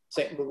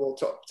 we'll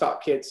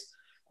talk kids,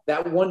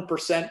 that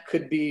 1%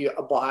 could be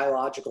a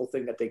biological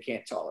thing that they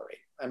can't tolerate.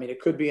 I mean, it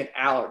could be an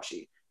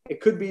allergy. It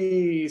could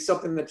be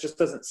something that just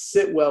doesn't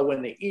sit well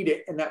when they eat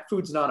it, and that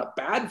food's not a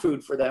bad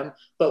food for them.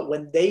 But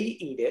when they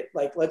eat it,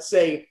 like let's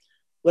say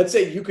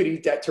you could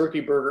eat that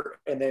turkey burger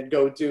and then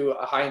go do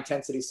a high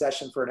intensity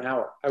session for an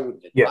hour. I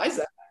wouldn't advise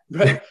that,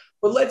 right?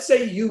 But let's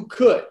say you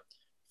could.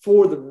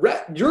 You're the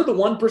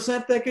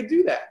 1% that could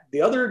do that.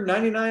 The other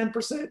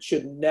 99%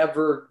 should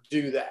never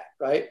do that,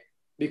 right?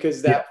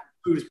 Because that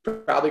food is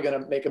probably going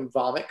to make them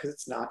vomit, because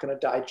it's not going to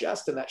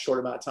digest in that short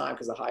amount of time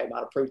because of the high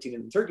amount of protein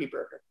in the turkey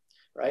burger,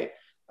 right?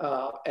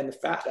 And the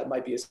fat that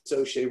might be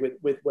associated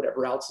with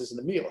whatever else is in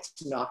the meal.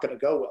 It's not going to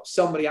go well.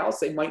 Somebody else,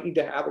 they might need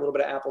to have a little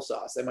bit of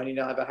applesauce. They might need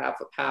to have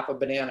half a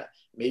banana,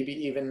 maybe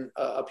even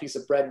a piece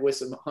of bread with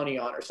some honey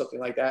on or something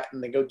like that.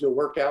 And they go do a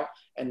workout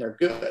and they're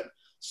good.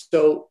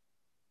 So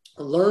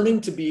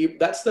learning to be,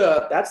 that's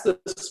the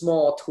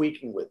small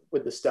tweaking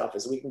with the stuff,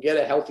 is we can get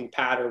a healthy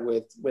pattern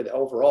with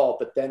overall,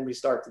 but then we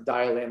start to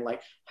dial in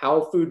like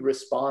how food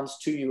responds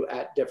to you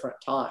at different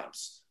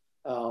times.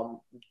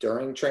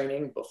 During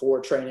training,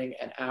 before training,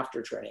 and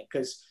after training.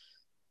 Because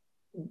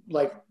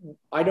like,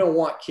 I don't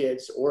want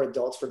kids or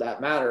adults for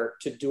that matter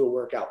to do a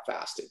workout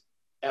fasting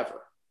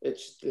ever.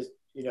 It's if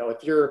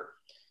you're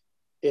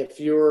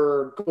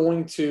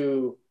going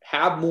to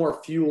have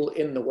more fuel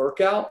in the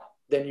workout,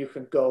 then you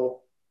can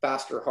go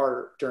faster,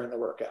 harder during the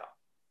workout,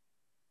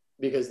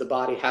 because the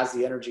body has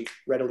the energy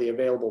readily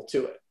available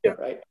to it,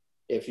 right?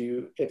 If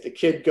the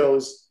kid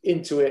goes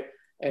into it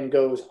and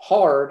goes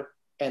hard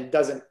and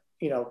doesn't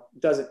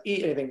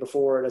eat anything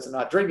before, does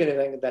not drink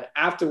anything, and then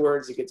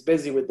afterwards he gets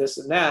busy with this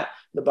and that,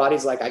 the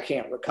body's like, I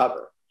can't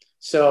recover.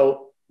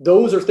 So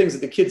those are things that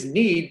the kids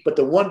need, but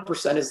the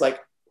 1% is like,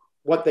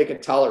 what they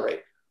can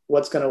tolerate,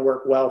 what's going to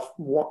work well,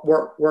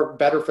 work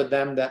better for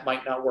them that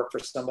might not work for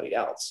somebody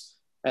else.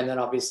 And then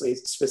obviously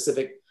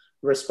specific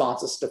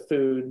responses to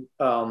food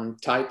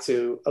tied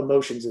to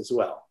emotions as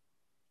well.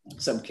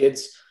 Some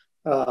kids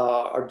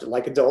are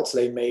like adults.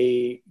 They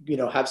may,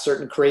 have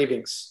certain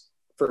cravings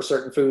for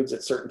certain foods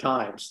at certain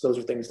times. Those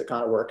are things that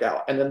kind of work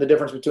out. And then the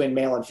difference between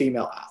male and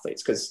female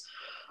athletes, because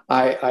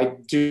I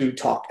do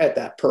talk at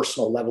that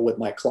personal level with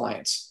my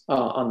clients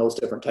on those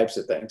different types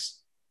of things.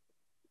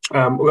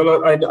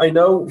 Well, I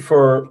know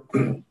for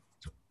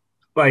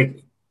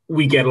like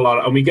we get a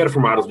lot, and we get it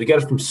from adults. We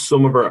get it from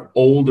some of our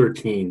older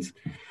teens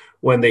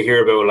when they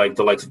hear about like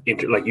the likes of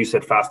like you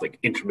said,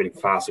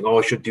 intermittent fasting. Oh,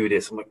 I should do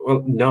this. I'm like,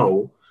 well,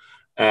 no.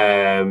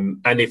 And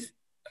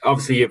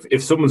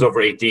if someone's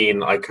over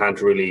 18, I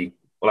can't really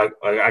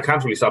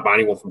stop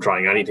anyone from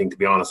trying anything. To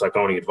be honest, I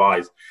can only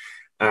advise.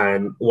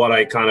 And what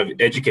I kind of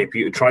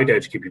try to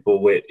educate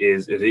people with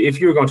is if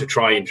you're going to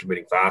try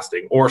intermittent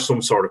fasting or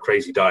some sort of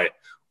crazy diet,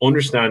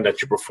 understand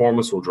that your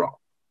performance will drop.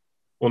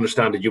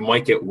 Understand that you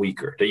might get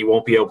weaker, that you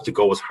won't be able to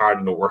go as hard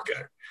in the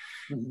workout.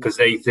 Because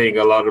they think,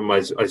 a lot of them, I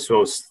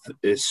suppose,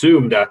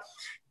 assume that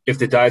if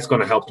the diet's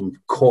going to help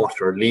them cut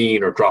or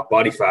lean or drop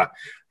body fat,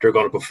 they're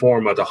going to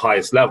perform at the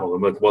highest level.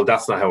 I'm like, well,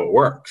 that's not how it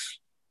works.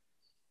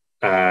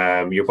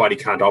 Your body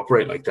can't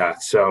operate like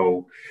that.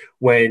 So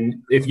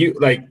if you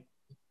like,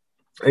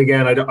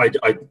 again,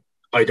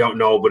 I don't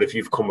know, but if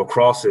you've come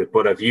across it,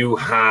 but if you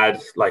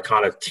had like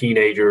kind of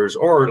teenagers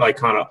or like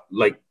kind of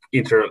like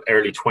into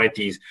early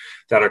 20s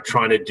that are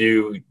trying to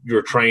do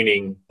your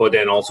training, but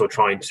then also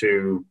trying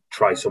to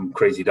try some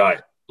crazy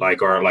diet,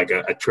 or like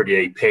a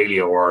 30-day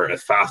paleo or a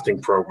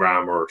fasting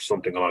program or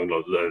something along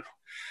those lines.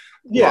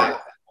 Yeah,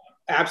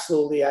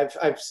 absolutely.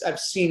 I've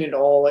seen it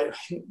all.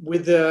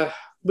 With the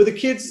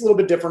kids, it's a little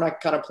bit different. I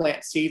kind of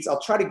plant seeds.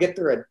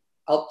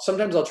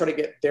 Sometimes I'll try to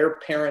get their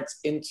parents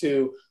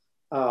into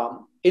a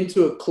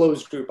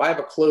closed group. I have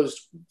a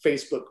closed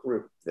Facebook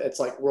group that's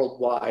like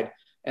worldwide,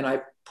 and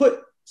I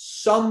put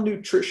some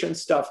nutrition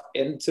stuff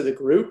into the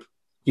group,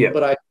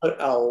 but I put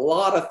a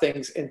lot of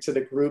things into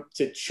the group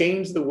to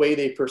change the way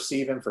they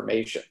perceive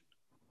information.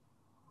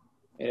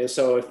 And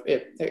so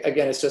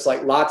it's just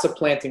like lots of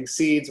planting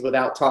seeds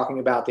without talking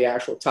about the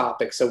actual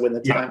topic. So when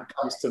the time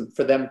comes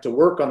for them to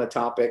work on the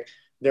topic,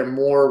 they're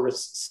more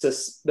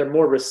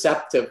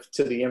receptive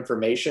to the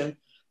information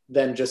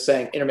than just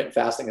saying intermittent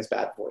fasting is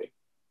bad for you.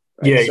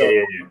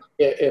 Right?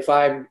 If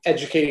I'm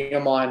educating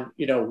them on,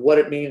 what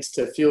it means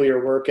to fuel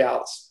your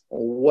workouts,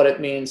 what it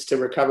means to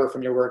recover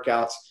from your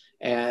workouts,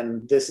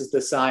 and this is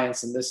the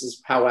science, and this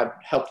is how I've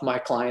helped my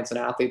clients and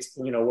athletes,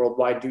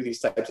 worldwide do these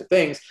types of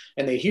things,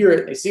 and they hear it,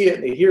 and they see it,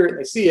 and they hear it, and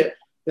they see it,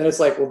 then it's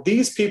like, well,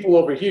 these people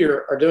over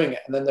here are doing it.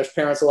 And then there's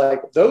parents are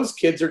like, those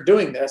kids are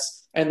doing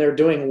this, and they're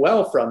doing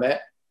well from it.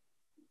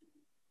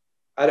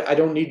 I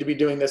don't need to be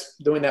doing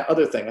that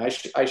other thing.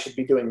 I should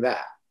be doing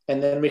that.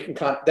 And then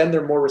then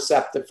they're more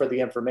receptive for the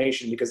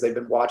information because they've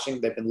been watching,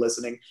 they've been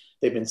listening,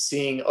 they've been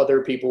seeing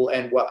other people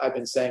and what I've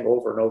been saying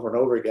over and over and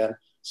over again.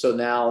 So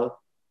now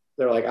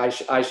they're like,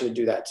 I should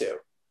do that too,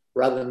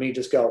 rather than me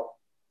just go,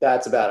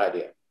 that's a bad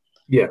idea.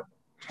 Yeah.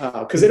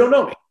 Because they don't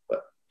know me.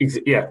 But.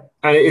 Yeah.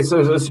 And it's,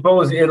 I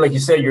suppose, like you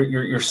said,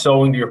 you're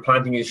sowing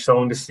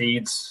the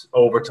seeds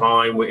over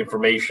time with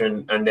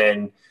information, and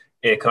then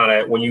it kind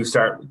of, when you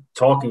start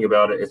talking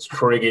about it, it's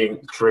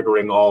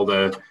triggering all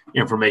the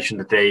information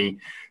that they've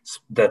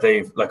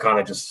like kind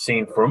of just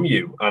seen from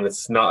you, and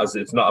it's not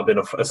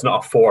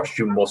a force.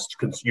 You must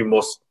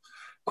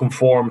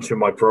conform to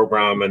my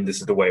program, and this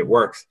is the way it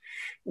works.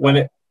 When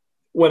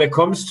it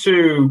comes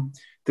to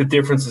the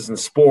differences in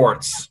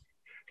sports,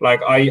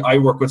 like I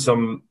work with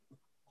some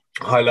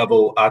high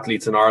level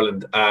athletes in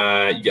Ireland,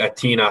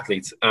 teen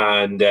athletes,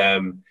 and I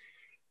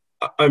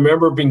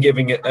remember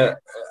being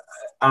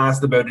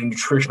asked about a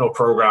nutritional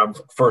program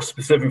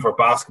specifically for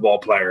basketball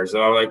players,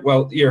 and I'm like,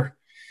 well,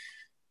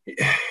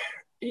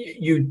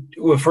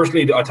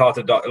 firstly, I thought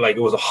that like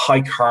it was a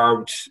high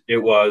carb. It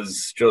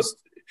was just,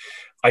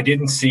 I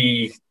didn't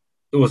see,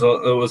 it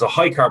was a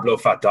high carb, low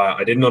fat diet.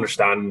 I didn't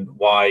understand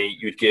why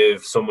you'd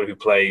give someone who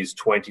plays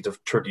 20 to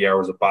 30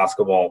 hours of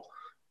basketball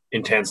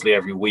intensely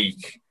every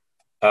week,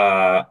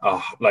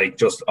 like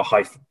just a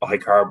high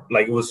carb,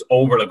 like it was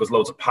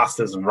loads of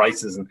pastas and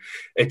rices, and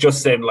it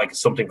just sounded like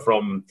something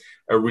from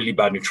a really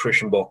bad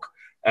nutrition book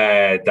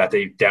that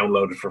they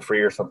downloaded for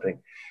free or something.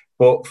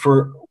 But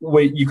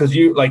because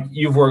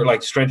you've worked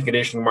like strength and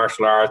conditioning,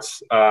 martial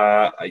arts,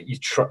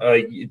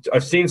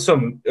 I've seen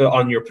some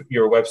on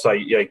your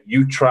website, like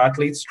you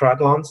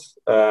triathlons.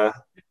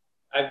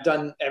 I've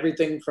done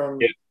everything from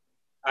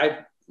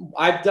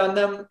I've done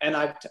them, and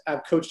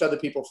I've coached other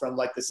people from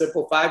like the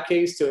simple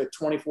 5Ks to a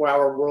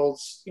 24-hour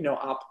worlds,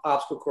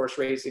 obstacle course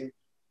racing.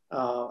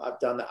 I've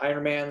done the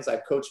Ironmans.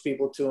 I've coached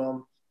people to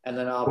them, and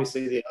then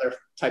obviously the other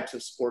types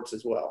of sports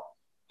as well.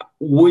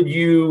 Would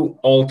you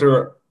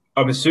alter?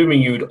 I'm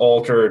assuming you'd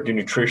alter the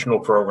nutritional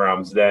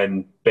programs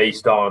then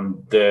based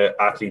on the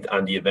athlete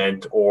and the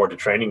event or the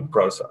training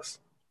process.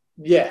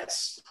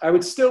 Yes, I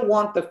would still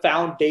want the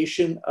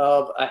foundation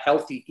of a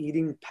healthy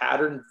eating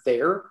pattern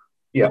there,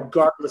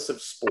 regardless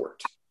of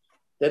sport.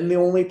 Then the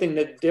only thing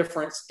that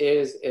difference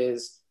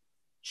is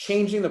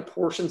changing the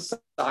portion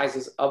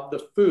sizes of the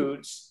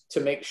foods to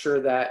make sure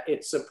that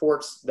it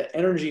supports the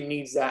energy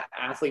needs that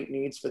athlete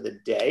needs for the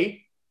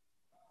day,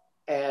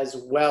 as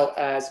well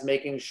as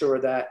making sure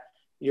that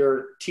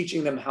you're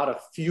teaching them how to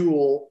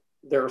fuel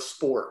their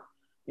sport.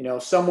 You know,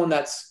 someone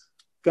that's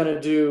going to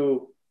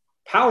do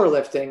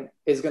powerlifting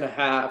is going to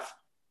have,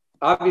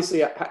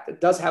 obviously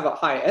it does have a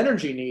high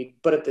energy need,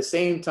 but at the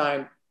same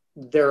time,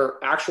 their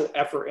actual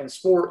effort in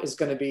sport is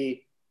going to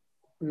be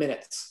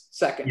minutes,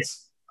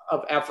 seconds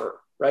of effort,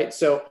 right?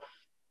 So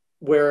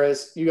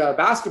whereas you got a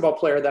basketball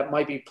player that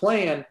might be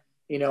playing,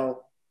 you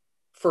know,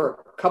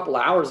 for a couple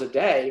hours a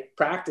day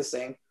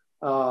practicing,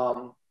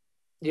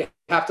 you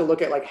have to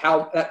look at like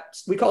how that,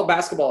 we call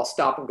basketball a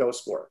stop and go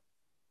sport.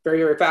 Very,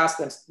 very fast,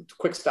 then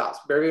quick stops.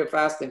 Very, very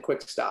fast, then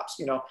quick stops.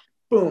 You know,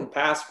 boom,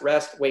 pass,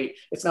 rest, wait.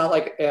 It's not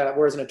like,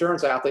 whereas an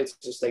endurance athlete, it's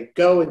just they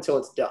go until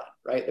it's done,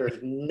 right? There's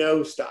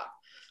no stop.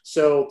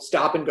 So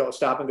stop and go,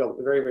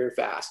 very, very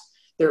fast.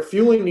 Their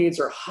fueling needs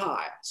are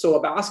high. So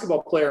a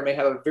basketball player may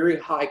have a very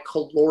high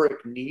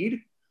caloric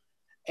need.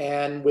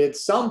 And with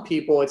some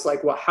people, it's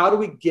like, well, how do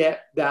we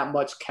get that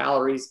much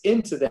calories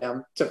into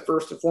them to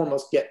first and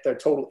foremost get their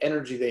total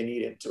energy they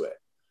need into it?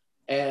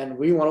 And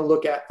we want to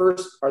look at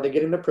first, are they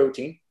getting the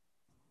protein?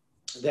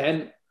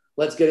 Then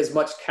let's get as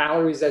much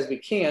calories as we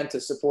can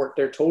to support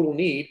their total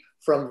need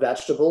from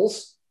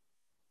vegetables,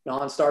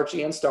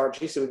 non-starchy and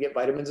starchy, so we get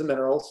vitamins and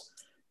minerals,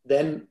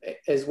 then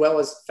as well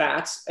as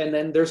fats. And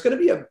then there's going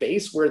to be a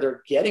base where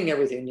they're getting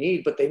everything they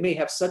need, but they may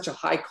have such a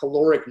high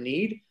caloric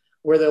need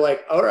where they're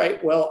like, all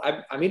right, well,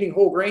 I'm eating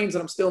whole grains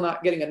and I'm still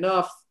not getting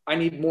enough. I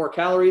need more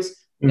calories.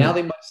 Mm-hmm. Now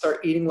they might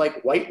start eating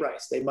like white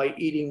rice. They might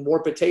be eating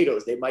more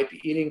potatoes. They might be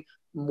eating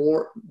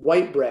more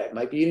white bread,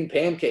 might be eating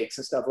pancakes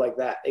and stuff like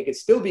that. They could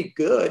still be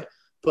good,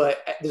 but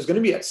there's going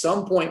to be at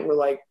some point where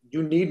like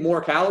you need more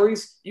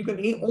calories. You can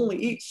only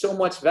eat so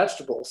much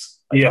vegetables.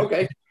 Like,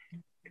 okay.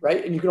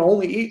 Right. And you can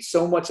only eat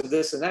so much of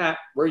this and that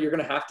where you're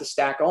going to have to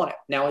stack on it.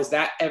 Now, is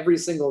that every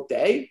single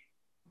day?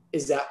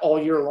 Is that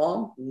all year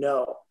long?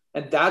 No.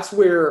 And that's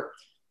where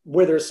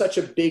there's such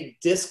a big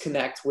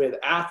disconnect with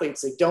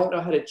athletes. They don't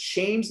know how to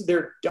change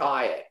their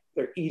diet,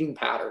 their eating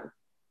pattern,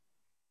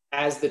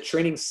 as the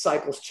training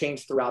cycles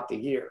change throughout the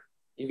year.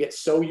 You get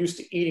so used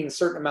to eating a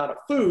certain amount of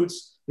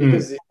foods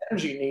because of the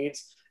energy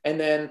needs, and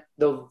then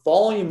the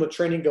volume of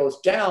training goes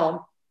down,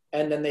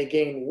 and then they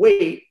gain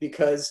weight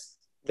because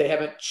they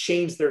haven't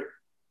changed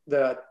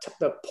the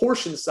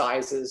portion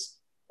sizes,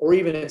 or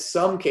even in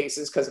some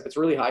cases, because if it's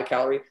really high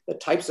calorie, the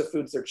types of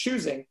foods they're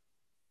choosing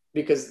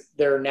because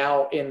they're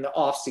now in the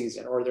off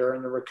season or they're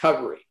in the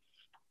recovery.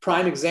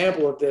 Prime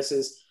example of this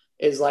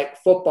is like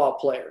football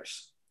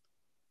players.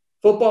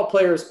 Football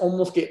players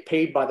almost get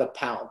paid by the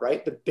pound,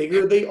 right? The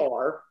bigger they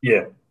are,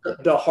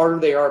 the harder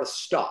they are to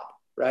stop,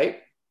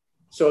 right?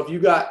 So if you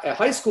got a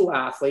high school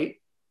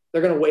athlete,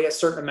 they're going to weigh a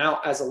certain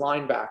amount as a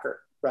linebacker,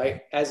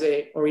 right?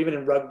 Or even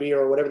in rugby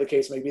or whatever the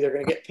case may be, they're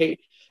going to get paid.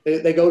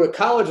 They go to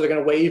college, they're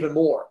going to weigh even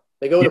more.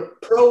 They go to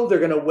pro, they're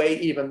going to weigh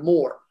even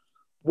more.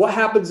 What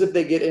happens if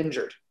they get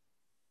injured?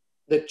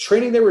 The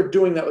training they were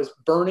doing that was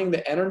burning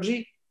the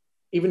energy,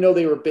 even though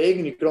they were big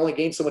and you could only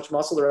gain so much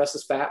muscle, the rest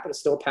is fat, but it's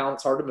still a pound,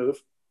 it's hard to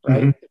move,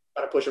 right? Mm-hmm.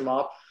 Got to push them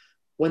off.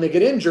 When they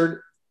get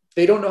injured,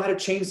 they don't know how to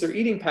change their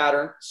eating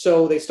pattern.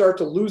 So they start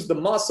to lose the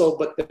muscle,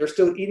 but they're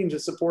still eating to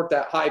support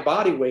that high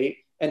body weight,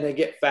 and they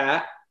get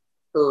fat,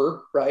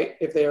 right?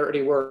 If they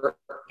already were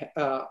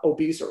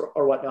obese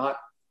or whatnot,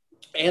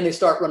 and they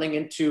start running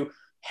into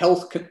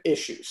health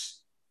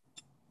issues.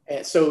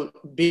 And so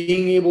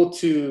being able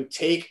to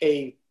take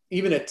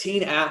even a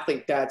teen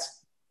athlete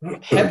that's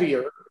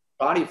heavier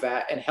body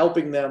fat and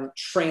helping them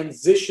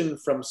transition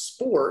from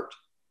sport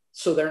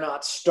so they're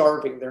not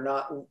starving, they're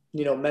not,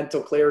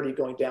 mental clarity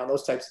going down,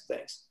 those types of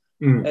things.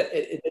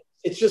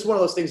 It's just one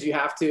of those things you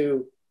have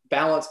to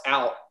balance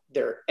out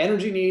their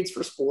energy needs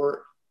for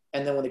sport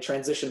and then when they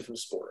transition from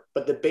sport.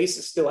 But the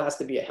basis still has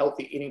to be a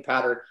healthy eating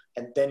pattern,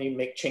 and then you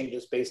make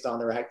changes based on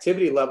their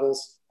activity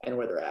levels and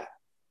where they're at.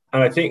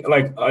 And I think,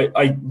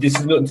 this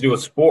is nothing to do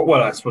with sport.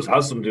 Well, I suppose it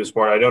has something to do with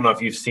sport. I don't know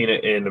if you've seen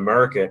it in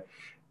America.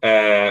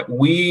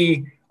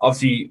 We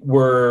obviously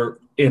were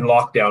in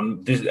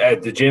lockdown.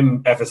 The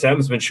gym FSM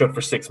has been shut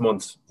for 6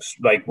 months.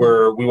 We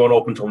won't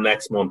open until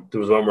next month. There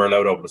was when we're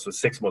allowed to open, so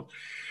 6 months.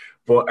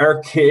 But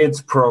our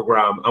kids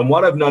program, and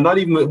what I've not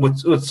even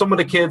with some of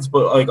the kids,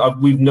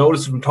 but we've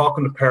noticed from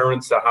talking to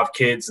parents that have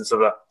kids and stuff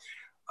like that.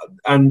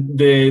 And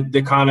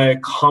the kind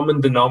of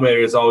common denominator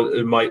is,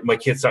 my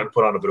kids starting to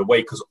put on a bit of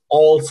weight because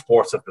all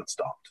sports have been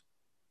stopped.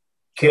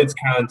 Kids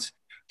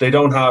they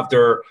don't have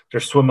their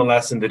swimming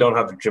lesson, they don't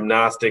have their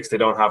gymnastics, they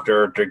don't have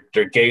their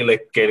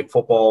Gaelic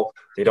football,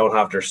 they don't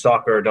have their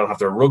soccer, they don't have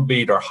their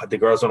rugby, the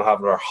girls don't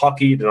have their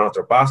hockey, they don't have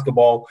their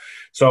basketball.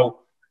 So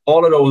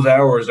all of those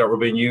hours that were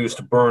being used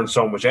to burn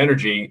so much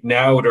energy,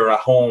 now they're at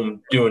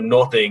home doing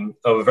nothing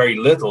of very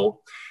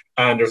little,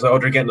 and they're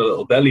getting a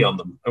little belly on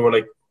them. And we're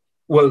like,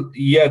 Well,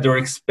 yeah, they're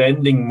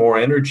expending more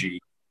energy.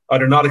 Or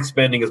they're not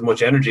expending as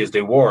much energy as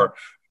they were,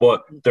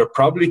 but they're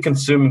probably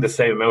consuming the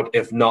same amount,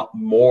 if not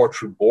more,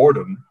 through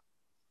boredom.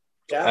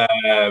 Yeah.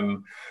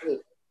 Um,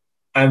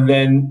 and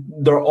then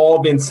they're all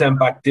being sent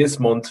back this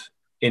month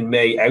in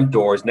May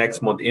outdoors,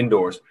 next month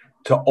indoors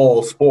to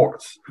all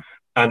sports,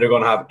 and they're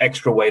going to have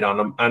extra weight on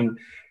them. And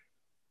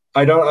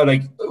I don't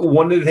like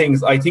one of the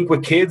things I think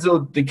with kids,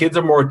 the kids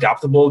are more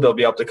adaptable. They'll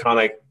be able to kind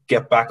of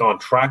get back on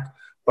track.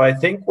 But I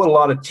think with a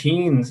lot of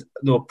teens,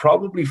 they'll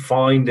probably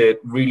find it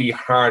really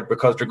hard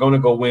because they're going to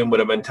go in with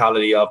a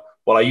mentality of,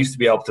 well, I used to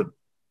be able to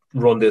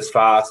run this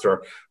fast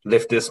or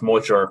lift this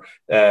much or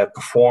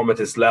perform at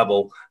this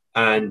level,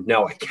 and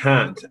now I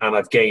can't, and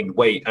I've gained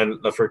weight. And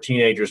for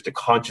teenagers, the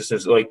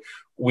consciousness, like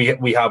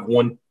we have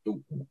one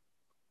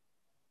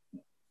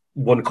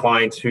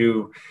client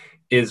who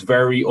is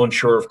very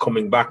unsure of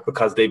coming back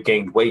because they've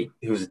gained weight,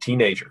 who's a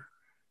teenager,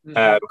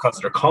 because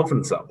of their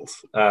confidence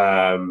levels.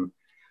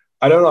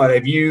 I don't know.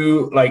 Have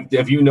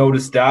you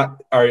noticed that,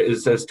 or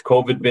has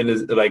COVID been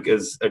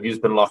have you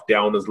been locked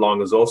down as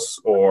long as us,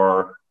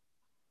 or?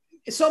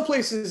 Some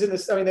places in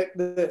this, I mean,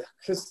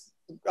 because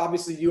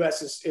obviously the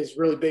U.S. is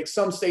really big.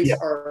 Some states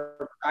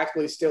are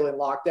actually still in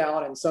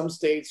lockdown, and some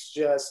states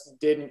just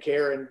didn't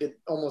care and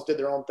almost did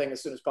their own thing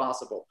as soon as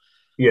possible.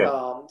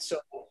 Yeah. So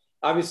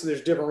obviously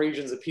there's different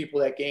regions of people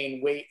that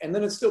gain weight, and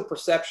then it's still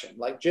perception.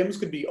 Like gyms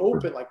could be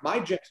open, like my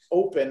gym's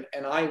open,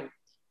 and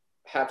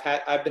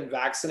I've been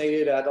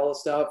vaccinated at all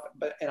this stuff,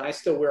 and I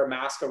still wear a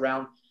mask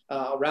around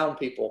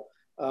people,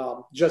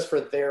 just for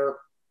their,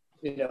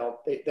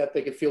 that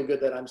they could feel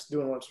good that I'm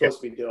doing what I'm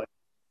supposed to be doing.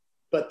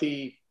 But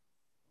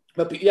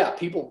yeah,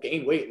 people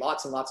gain weight.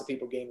 Lots and lots of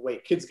people gain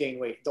weight. Kids gain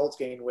weight. Adults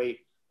gain weight.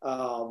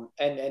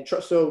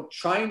 So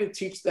trying to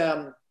teach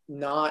them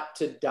not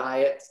to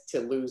diet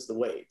to lose the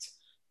weight,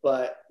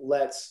 but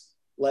let's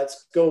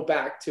go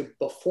back to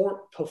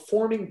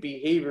performing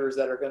behaviors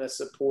that are going to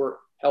support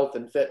health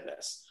and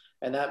fitness.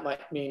 And that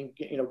might mean,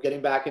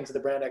 getting back into the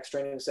Brand X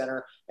Training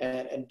Center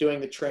and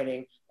doing the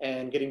training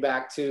and getting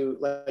back to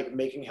like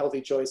making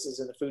healthy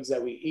choices in the foods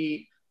that we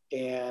eat.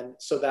 And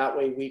so that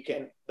way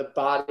the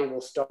body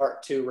will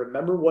start to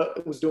remember what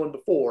it was doing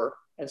before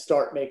and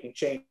start making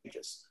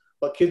changes.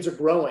 But kids are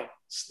growing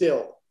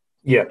still.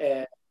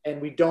 Yeah. And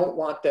we don't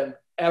want them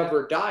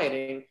ever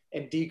dieting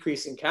and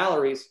decreasing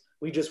calories.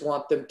 We just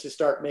want them to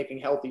start making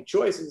healthy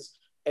choices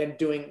and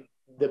doing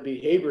the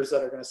behaviors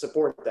that are going to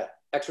support that.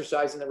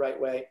 Exercising the right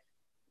way,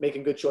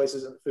 making good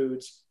choices in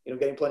foods,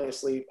 getting plenty of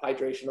sleep,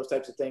 hydration, those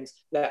types of things.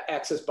 That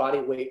excess body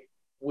weight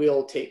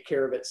will take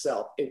care of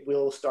itself. It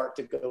will start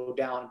to go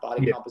down.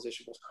 Body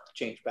composition will start to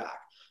change back.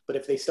 But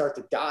if they start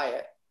to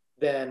diet,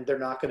 then they're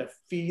not going to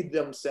fuel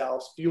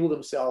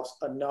themselves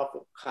enough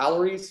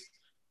calories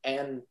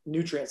and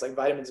nutrients like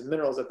vitamins and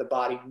minerals that the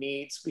body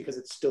needs because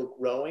it's still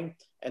growing,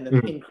 and then the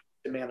increased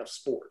demand of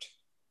sport.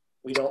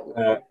 We don't.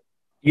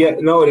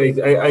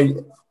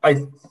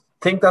 I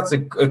think that's a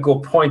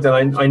good point,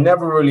 and I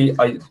never really,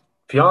 to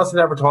be honest, I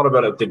never thought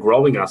about the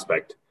growing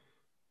aspect,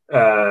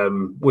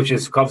 which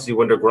is obviously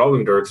when they're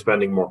growing, they're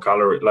expending more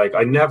calories. Like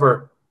I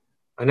never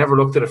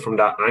looked at it from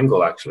that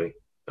angle. Actually,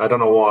 I don't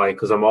know why,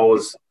 because I'm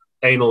always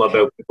anal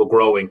about people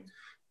growing,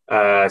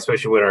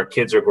 especially when our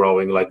kids are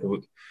growing. Like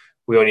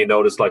we only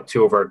noticed like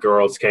 2 of our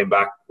girls came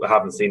back. I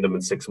haven't seen them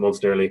in 6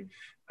 months nearly,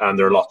 and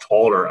they're a lot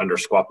taller and their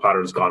squat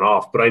pattern's gone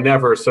off. But I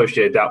never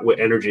associate that with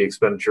energy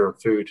expenditure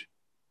of food.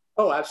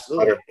 Oh,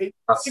 absolutely. Think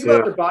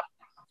about their body,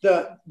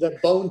 the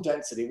bone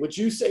density. Would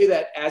you say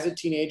that as a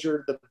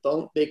teenager,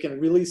 they can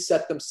really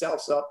set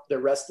themselves up the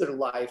rest of their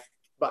life,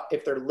 but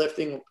if they're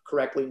lifting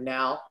correctly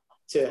now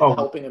to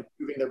helping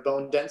improving their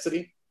bone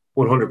density?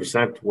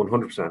 100%,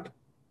 100%.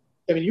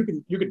 I mean,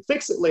 you can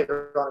fix it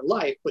later on in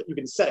life, but you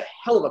can set a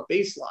hell of a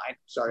baseline.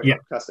 Sorry,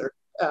 about cuss there.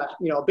 A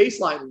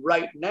baseline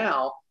right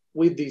now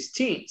with these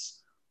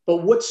teens.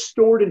 But what's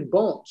stored in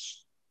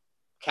bones?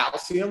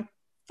 Calcium,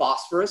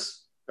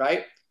 phosphorus,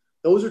 right?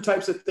 Those are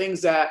types of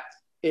things that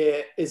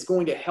is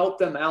going to help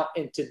them out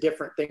into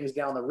different things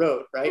down the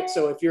road, right?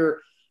 So if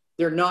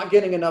they're not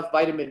getting enough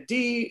vitamin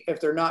D, if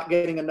they're not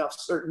getting enough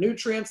certain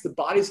nutrients, the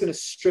body's going to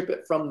strip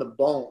it from the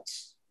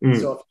bones. So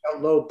if you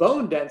have low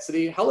bone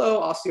density,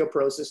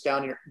 osteoporosis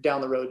down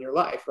the road in your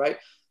life, right?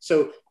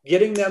 So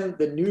getting them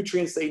the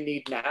nutrients they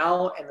need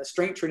now and the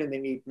strength training they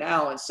need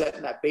now and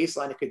setting that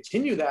baseline to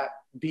continue that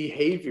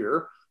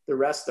behavior the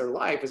rest of their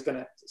life is going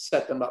to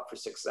set them up for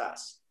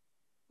success.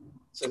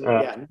 So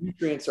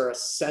nutrients are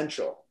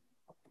essential.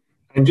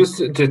 And just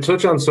to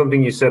touch on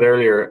something you said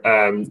earlier,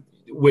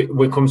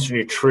 when it comes to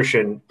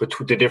nutrition,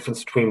 the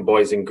difference between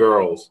boys and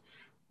girls,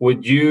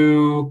 would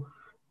you,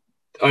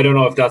 I don't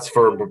know if that's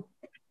for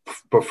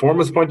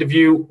performance point of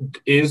view,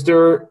 is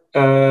there,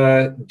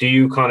 do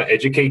you kind of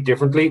educate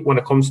differently when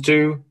it comes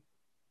to?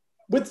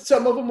 With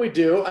some of them we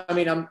do. I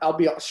mean, I'll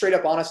be straight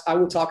up honest. I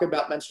will talk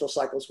about menstrual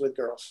cycles with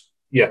girls.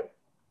 Yeah.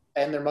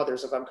 And their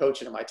mothers if I'm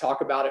coaching them. I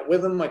talk about it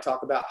with them. I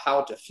talk about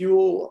how to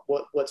fuel,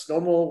 what's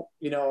normal,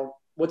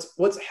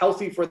 what's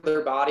healthy for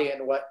their body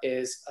and what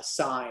is a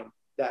sign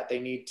that they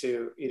need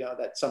to,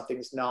 that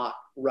something's not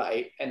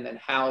right, and then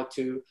how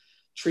to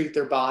treat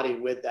their body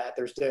with that.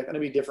 There's going to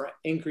be different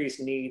increased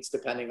needs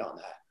depending on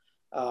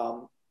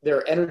that.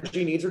 Their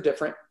energy needs are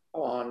different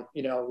on,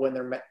 when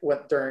they're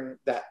during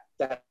that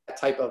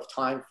type of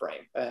time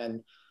frame.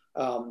 And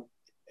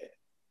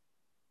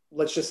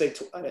let's just say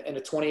in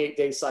a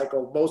 28-day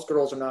cycle, most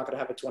girls are not going to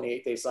have a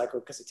 28-day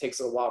cycle because it takes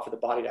a while for the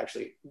body to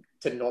actually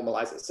to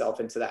normalize itself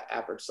into that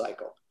average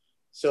cycle.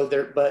 So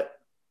but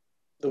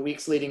the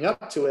weeks leading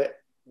up to it,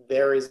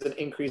 there is an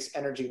increased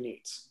energy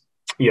needs.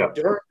 Yeah.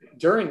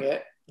 During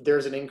it,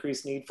 there's an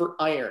increased need for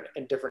iron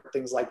and different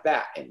things like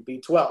that, and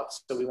B12.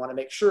 So we want to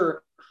make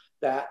sure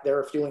that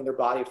they're fueling their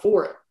body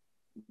for it.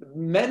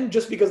 Men,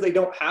 just because they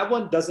don't have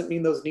one doesn't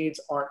mean those needs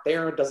aren't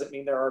there. It doesn't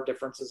mean there are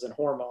differences in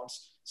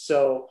hormones.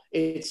 So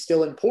it's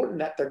still important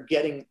that they're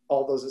getting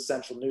all those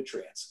essential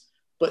nutrients.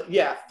 But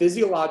yeah,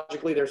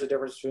 physiologically, there's a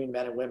difference between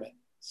men and women.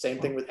 Same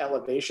thing with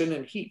elevation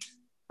and heat,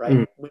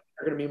 right? Women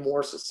are going to be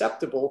more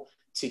susceptible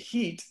to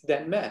heat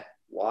than men.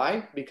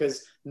 Why?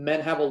 Because men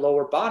have a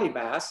lower body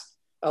mass,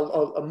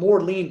 a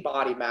more lean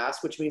body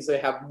mass, which means they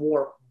have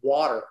more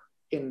water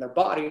in their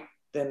body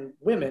than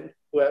women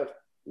who have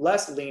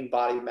less lean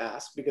body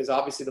mass, because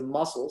obviously the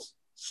muscles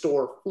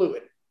store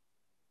fluid,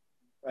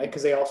 right?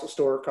 Because they also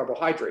store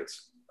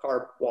carbohydrates,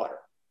 water.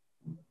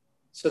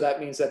 So that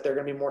means that they're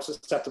going to be more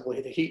susceptible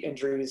to heat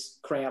injuries,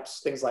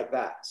 cramps, things like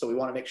that. So we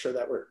want to make sure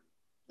that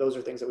those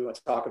are things that we want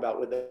to talk about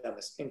with them,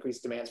 is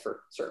increased demands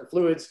for certain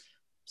fluids,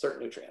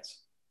 certain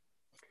nutrients.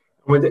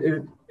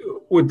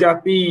 Would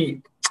that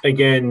be,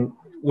 again,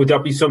 would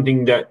that be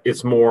something that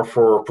it's more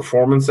for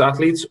performance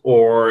athletes,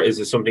 or is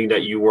it something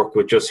that you work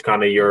with just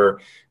kind of your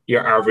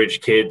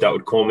average kid that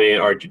would come in,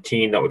 or your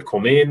teen that would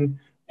come in,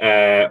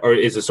 or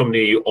is it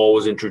something you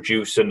always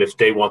introduce, and if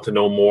they want to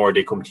know more,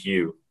 they come to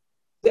you?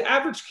 The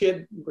average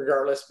kid,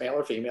 regardless, male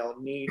or female,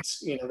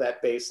 needs,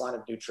 that baseline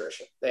of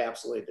nutrition. They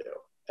absolutely do.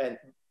 And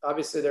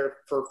obviously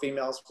for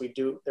females,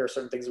 there are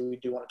certain things that we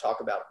do want to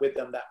talk about with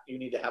them that you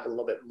need to have a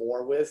little bit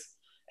more with,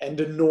 and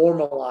to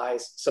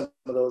normalize some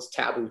of those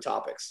taboo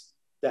topics.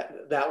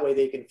 That way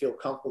they can feel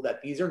comfortable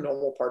that these are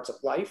normal parts of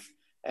life.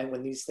 And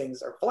when these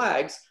things are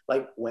flags,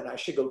 like when I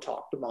should go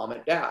talk to mom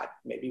and dad,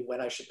 maybe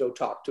when I should go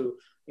talk to,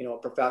 a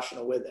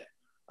professional with it.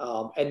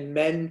 And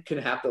men can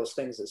have those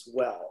things as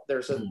well.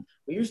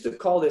 We used to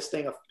call this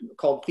thing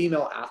called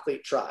female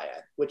athlete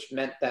triad, which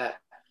meant that,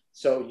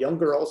 so young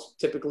girls,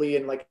 typically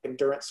in like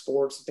endurance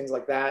sports and things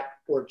like that,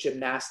 or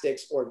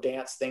gymnastics or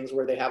dance things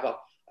where they have a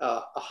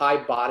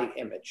high body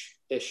image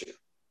issue,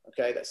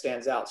 okay, that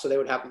stands out. So they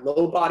would have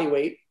low body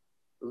weight,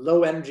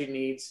 low energy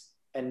needs,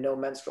 and no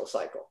menstrual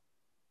cycle.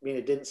 I mean,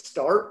 it didn't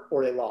start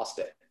or they lost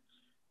it.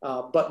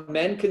 But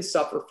men can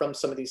suffer from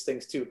some of these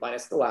things too,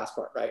 minus the last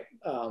part, right?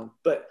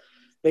 But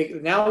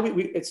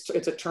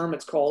it's a term,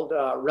 it's called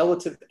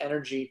relative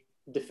energy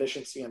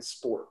deficiency in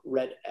sport,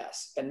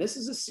 RED-S. And this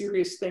is a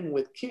serious thing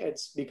with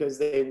kids because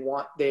they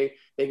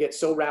get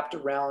so wrapped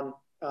around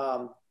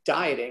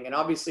dieting. And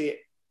obviously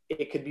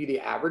it could be the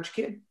average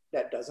kid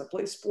that doesn't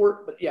play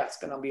sport, but yeah, it's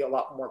going to be a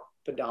lot more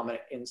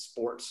predominant in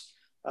sports.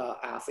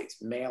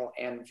 Athletes, male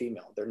and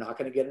female. They're not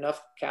going to get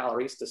enough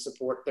calories to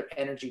support their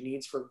energy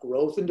needs for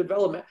growth and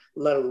development,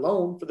 let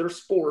alone for their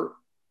sport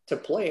to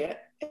play it,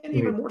 and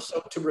even more so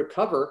to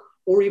recover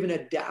or even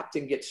adapt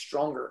and get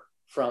stronger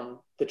from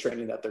the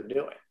training that they're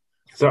doing.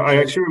 So I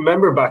actually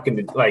remember back in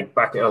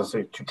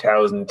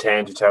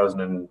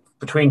 2010,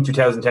 between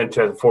 2010 and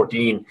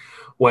 2014,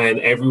 when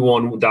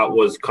everyone that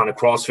was kind of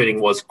CrossFitting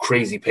was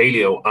crazy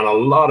paleo, and a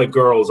lot of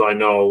girls I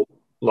know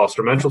lost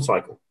their menstrual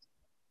cycle.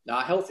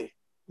 Not healthy.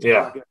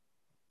 Yeah,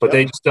 but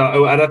they just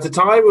and at the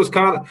time it was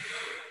kind of,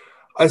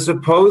 I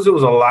suppose it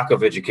was a lack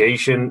of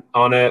education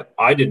on it.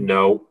 I didn't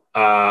know.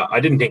 I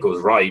didn't think it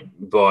was right,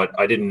 but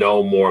I didn't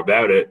know more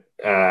about it.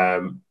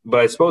 But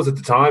I suppose at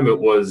the time it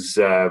was,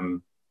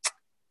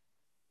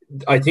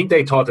 I think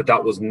they thought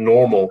that was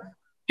normal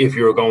if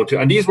you were going to,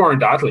 and these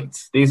weren't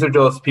athletes. These are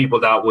just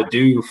people that would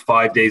do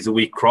 5 days a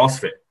week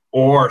CrossFit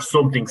or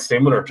something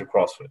similar to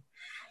CrossFit.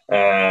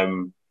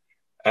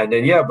 And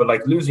then, but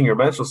like losing your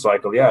menstrual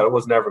cycle, it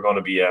was never going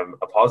to be a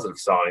positive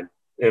sign.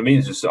 It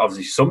means just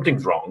obviously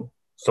something's wrong.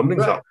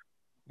 Something's wrong.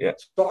 Yeah.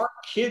 So our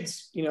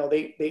kids,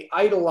 they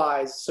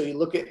idolize. So you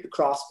look at the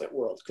CrossFit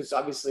world, because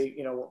obviously,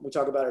 when we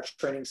talk about our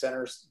training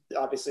centers,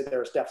 obviously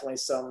there's definitely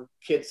some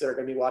kids that are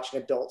going to be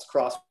watching adults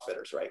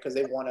CrossFitters, right? Because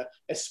they want to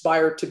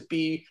aspire to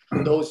be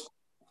those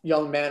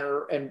young men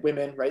and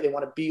women, right? They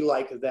want to be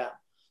like them.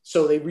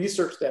 So they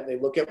research them. They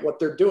look at what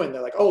they're doing.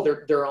 They're like, oh,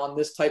 they're on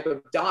this type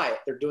of diet.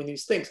 They're doing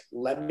these things.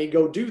 Let me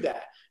go do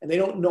that. And they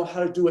don't know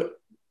how to do it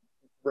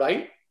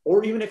right,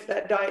 or even if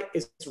that diet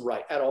is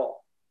right at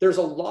all. There's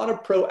a lot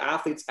of pro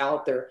athletes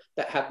out there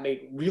that have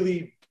made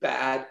really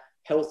bad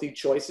healthy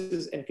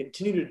choices and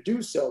continue to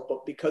do so.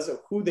 But because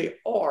of who they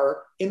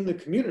are in the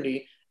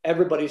community,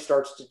 everybody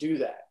starts to do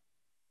that.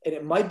 And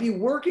it might be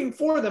working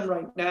for them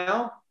right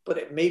now, but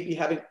it may be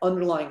having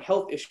underlying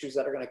health issues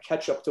that are going to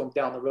catch up to them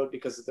down the road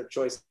because of their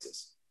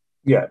choices.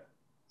 Yeah.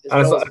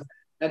 As well as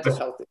mental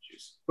health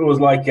issues. It was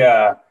like,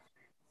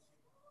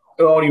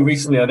 only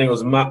recently, I think it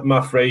was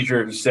Matt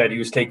Fraser who said he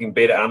was taking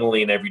beta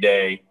aniline every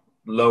day,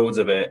 loads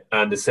of it,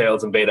 and the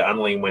sales in beta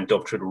aniline went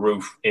up through the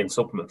roof in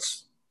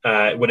supplements.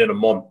 Within a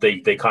month, they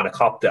kind of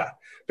copped that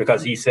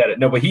because he said it.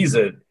 No, but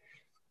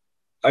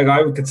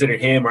I would consider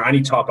him or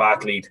any top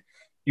athlete,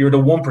 you're the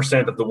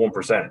 1% of the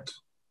 1%.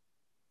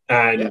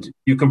 Yeah. And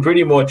you can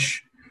pretty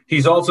much,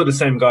 he's also the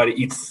same guy that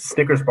eats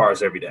Snickers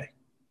bars every day,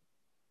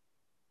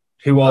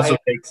 who also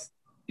takes,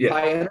 yeah.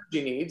 High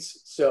energy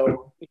needs.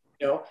 So,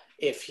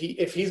 if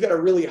he's got a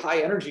really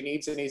high energy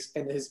needs and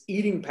his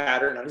eating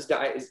pattern on his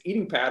diet, his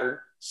eating pattern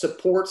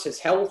supports his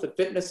health and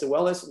fitness and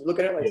wellness, and look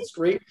at it like it's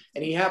great,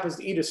 and he happens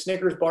to eat a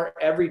Snickers bar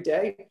every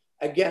day,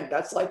 again,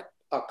 that's like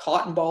a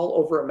cotton ball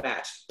over a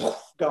match.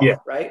 Gone,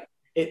 right?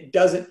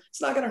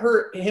 It's not going to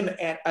hurt him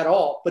at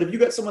all. But if you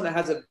got someone that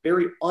has a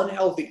very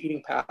unhealthy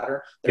eating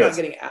pattern, they're not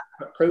getting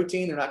adequate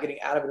protein, they're not getting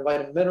adequate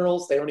vitamin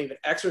minerals, they don't even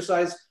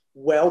exercise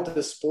well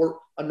to support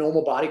a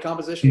normal body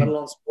composition, let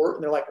alone sport.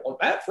 And they're like, well,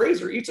 Matt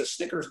Fraser eats a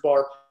Snickers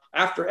bar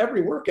after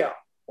every workout.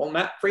 Well,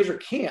 Matt Fraser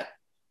can't.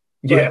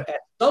 But at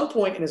some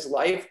point in his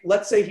life,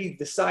 let's say he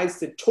decides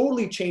to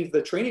totally change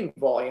the training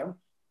volume,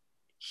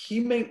 he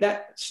may,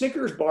 that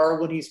Snickers bar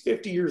when he's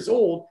 50 years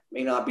old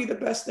may not be the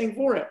best thing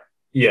for him.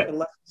 Yeah.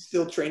 Unless he's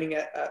still training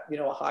at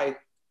a high,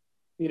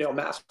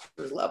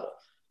 master's level.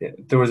 Yeah.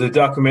 There was a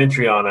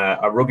documentary on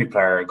a rugby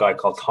player, a guy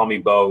called Tommy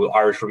Bowe,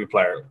 Irish rugby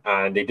player,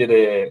 and they did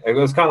it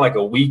was kind of like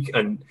a week,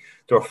 and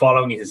they were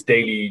following his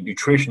daily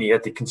nutrition. He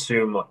had to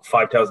consume like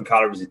 5,000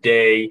 calories a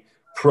day,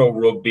 pro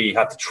rugby,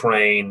 had to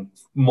train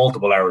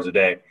multiple hours a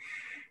day.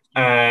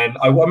 And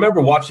I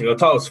remember watching it. I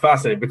thought it was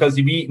fascinating because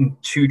he'd be eating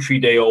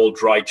 2-3 day old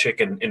dry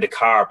chicken in the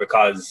car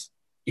because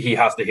he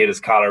has to hit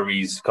his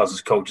calories because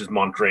his coach is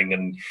monitoring,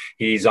 and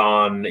he's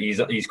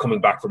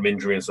coming back from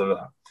injury and stuff like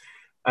that.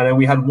 And then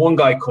we had one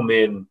guy come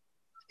in.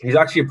 He's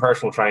actually a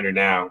personal trainer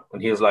now, and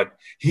he was like,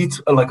 he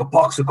eats like a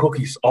box of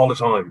cookies all the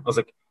time. I was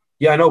like,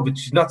 yeah, I know, but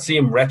you not see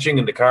him retching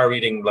in the car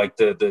eating like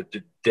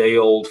the day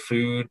old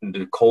food and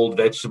the cold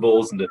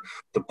vegetables and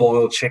the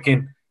boiled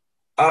chicken.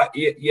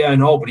 Yeah, I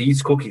know, but he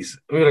eats cookies.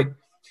 I mean, like,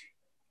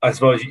 I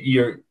suppose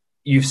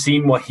you've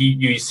seen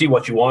you see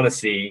what you want to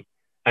see,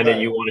 and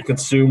then you want to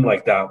consume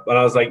like that. But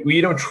I was like, well,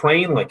 you don't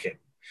train like him.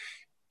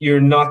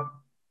 You're not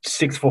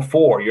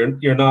 6'4".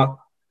 You're not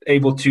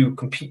able to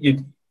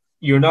compete.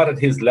 You're not at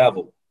his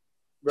level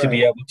to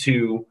be able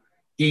to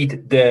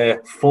eat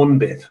the fun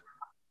bit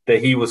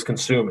that he was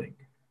consuming.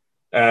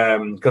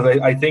 Because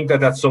I think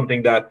that's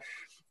something that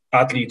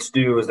athletes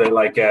do is they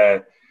like,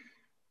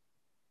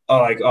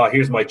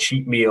 here's my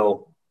cheat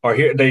meal. Or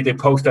here they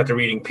post that they're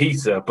eating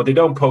pizza, but they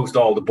don't post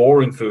all the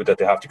boring food that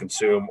they have to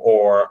consume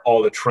or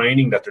all the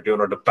training that they're doing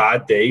or the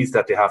bad days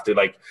that they have to,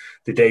 like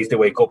the days they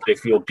wake up, they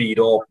feel beat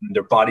up and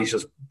their body's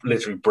just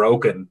literally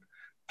broken.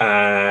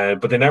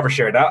 But they never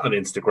share that on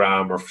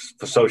Instagram or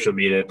for social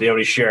media. They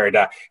only share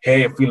that,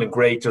 hey, I'm feeling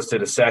great, just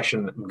did a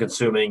session, I'm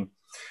consuming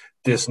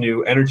this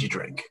new energy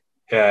drink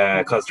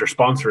because they're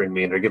sponsoring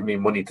me and they're giving me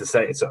money to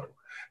say so.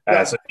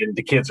 So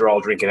the kids are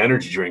all drinking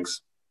energy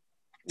drinks.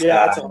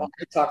 Yeah, that's I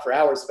could talk for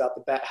hours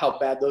about how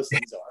bad those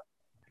things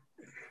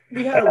are.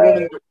 We had a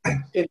woman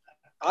in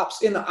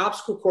the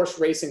obstacle course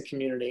racing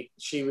community.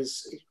 She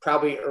was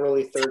probably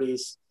early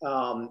 30s.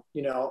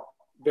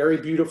 Very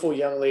beautiful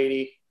young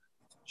lady.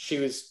 She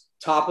was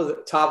top of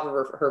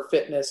her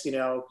fitness.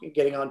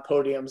 Getting on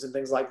podiums and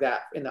things like that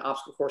in the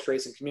obstacle course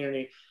racing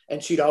community.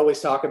 And she'd always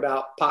talk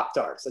about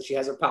Pop-Tarts. That she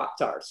has her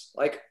Pop-Tarts.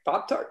 Like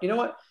Pop-Tart. You know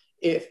what?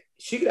 If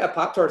she could have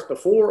Pop-Tarts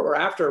before or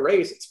after a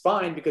race, it's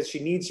fine because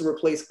she needs to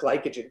replace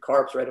glycogen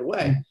carbs right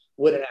away. Mm-hmm.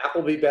 Would an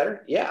apple be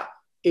better? Yeah.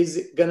 Is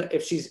it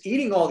if she's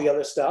eating all the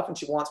other stuff and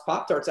she wants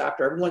Pop-Tarts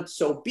after everyone,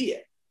 so be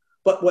it.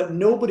 But what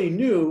nobody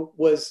knew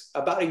was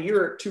about a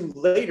year or two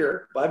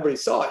later, well, everybody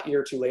saw it a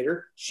year or two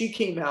later, she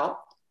came out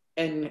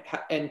and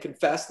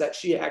confessed that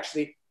she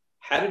actually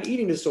had an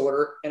eating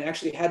disorder and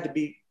actually had to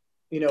be,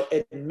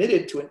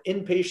 admitted to an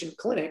inpatient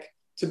clinic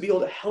to be able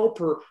to help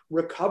her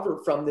recover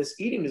from this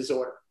eating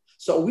disorder.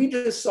 So we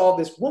just saw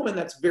this woman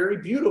that's very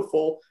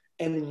beautiful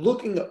and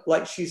looking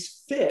like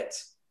she's fit,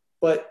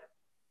 but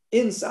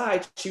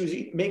inside she was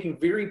making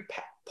very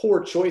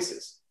poor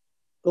choices.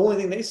 The only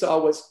thing they saw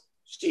was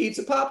she eats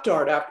a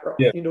Pop-Tart after,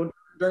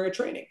 during a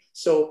training.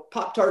 So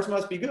Pop-Tarts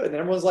must be good. And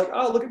everyone's like,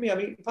 oh, look at me, I'm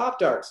eating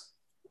Pop-Tarts.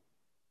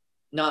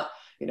 Not,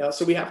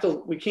 so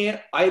we can't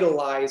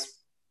idolize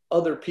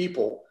other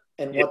people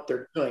and what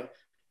they're doing,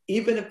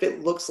 even if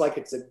it looks like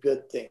it's a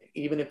good thing,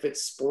 even if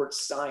it's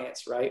sports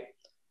science, right?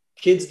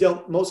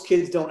 Most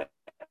kids don't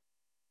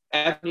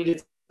ever need a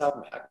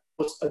supplement.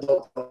 Most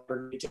adults don't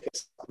ever need to take a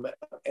supplement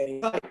of any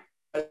type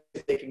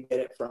if they can get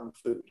it from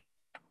food.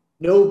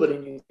 Nobody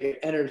needs an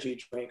energy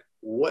drink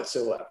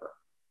whatsoever.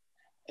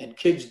 And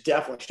kids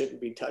definitely shouldn't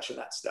be touching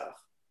that stuff.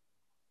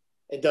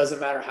 It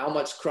doesn't matter how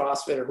much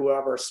CrossFit or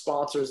whoever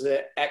sponsors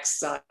it, X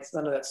Science,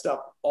 none of that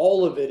stuff.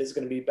 All of it is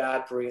going to be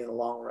bad for you in the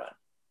long run.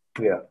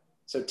 Yeah.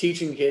 So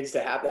teaching kids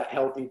to have that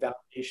healthy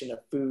foundation of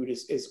food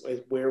is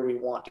where we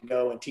want to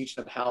go, and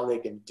teaching them how they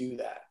can do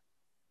that.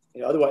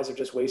 Otherwise they're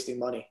just wasting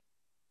money.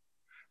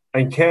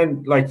 And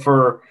Ken, like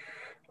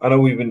I know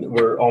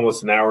we're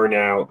almost an hour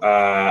now,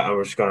 and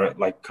we're just gonna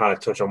like kind of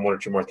touch on one or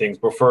two more things.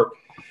 But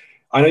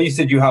I know you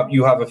said you have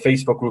a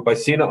Facebook group. I've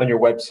seen it on your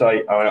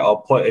website. I'll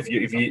put if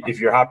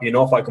you're happy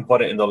enough, I can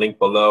put it in the link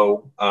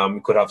below.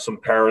 You could have some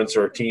parents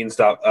or teens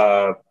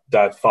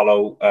that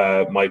follow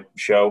my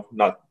show.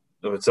 Not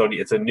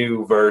it's a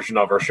new version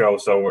of our show,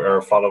 so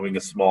we're following a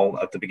small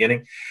at the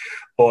beginning.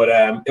 But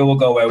it will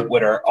go out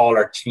with all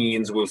our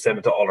teens. We'll send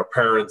it to all our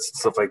parents,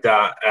 stuff like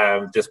that.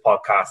 This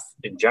podcast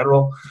in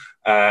general,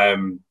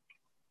 and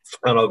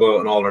I'll go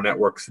out on all our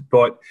networks.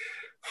 But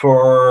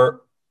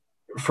for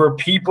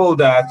people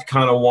that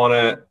kind of want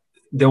to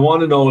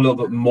know a little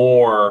bit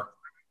more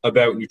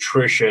about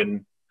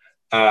nutrition,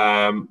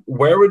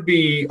 where would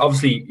be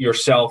obviously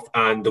yourself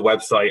and the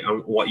website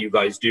and what you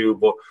guys do,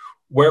 but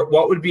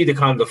what would be the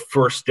kind of the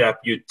first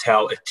step you'd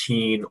tell a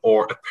teen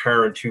or a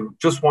parent who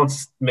just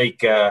wants to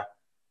make a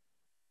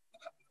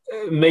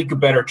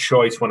better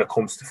choice when it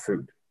comes to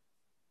food?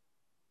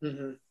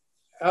 Mm-hmm.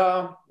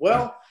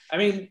 Well, I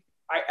mean,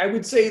 I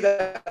would say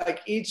that like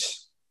each,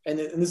 and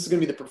this is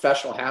going to be the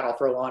professional hat I'll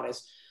throw on,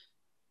 is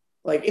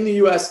like in the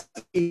U.S.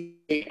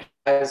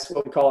 has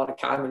what we call an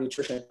Academy of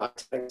Nutrition and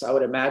Dietetics. I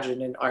would imagine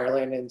in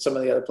Ireland and some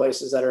of the other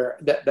places that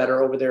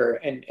are over there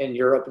in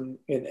Europe and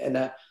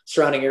the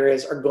surrounding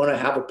areas are going to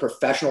have a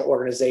professional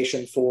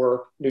organization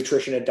for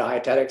nutrition and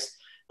dietetics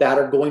that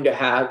are going to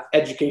have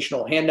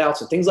educational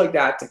handouts and things like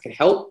that can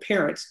help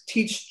parents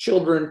teach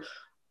children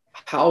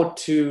how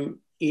to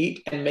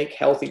eat and make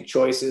healthy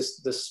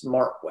choices the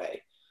smart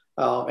way.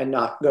 And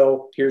not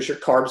go, here's your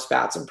carbs,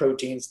 fats, and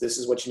proteins. This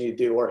is what you need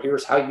to do. Or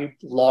here's how you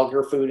log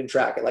your food and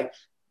track it. Like,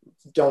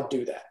 don't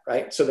do that,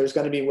 right? So there's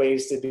going to be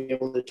ways to be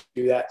able to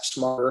do that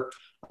smarter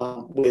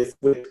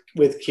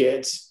with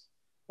kids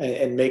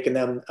and making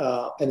them,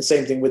 and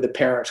same thing with the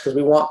parents, because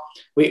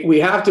we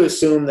have to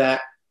assume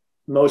that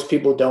most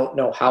people don't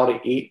know how to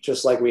eat,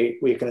 just like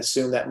we can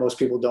assume that most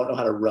people don't know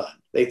how to run.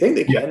 They think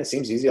they can. Yeah. It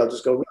seems easy. I'll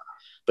just go run.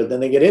 But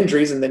then they get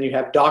injuries, and then you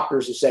have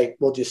doctors who say,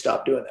 well, just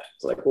stop doing that.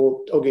 It's like,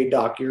 well, okay,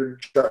 doc, your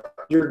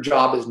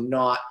job is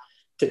not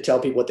to tell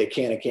people what they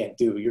can and can't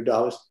do. Your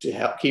job is to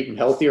help keep them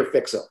healthy or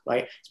fix them,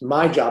 right? It's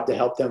my job to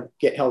help them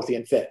get healthy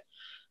and fit.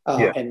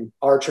 And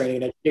our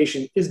training and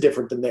education is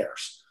different than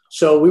theirs.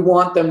 So we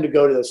want them to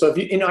go to this. So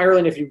in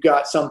Ireland, if you've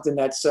got something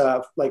that's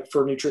like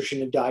for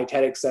nutrition and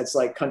dietetics, that's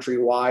like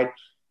countrywide,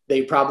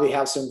 they probably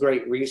have some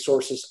great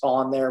resources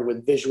on there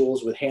with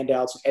visuals, with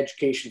handouts, and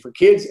education for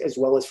kids as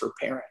well as for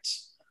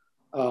parents.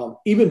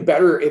 Even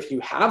better if you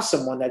have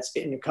someone that's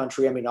in your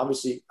country. I mean,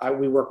 obviously,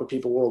 we work with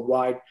people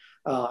worldwide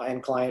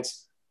and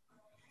clients.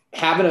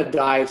 Having a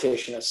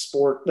dietitian,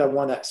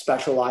 one that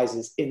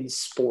specializes in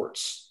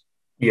sports,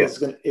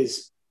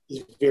 is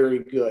very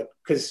good,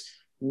 because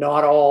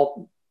not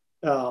all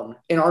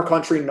in our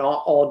country,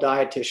 not all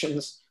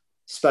dietitians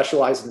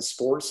specialize in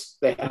sports.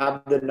 They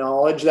have the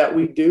knowledge that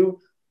we do,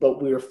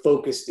 but we are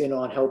focused in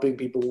on helping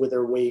people with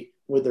their weight,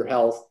 with their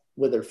health,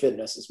 with their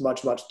fitness. It's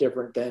much, much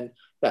different than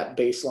that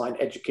baseline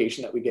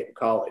education that we get in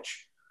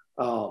college.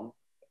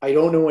 I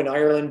don't know in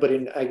Ireland, but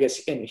I guess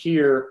in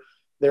here,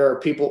 there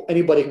are people,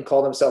 anybody can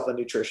call themselves a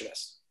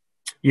nutritionist.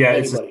 Yeah,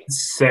 anybody.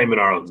 It's the same in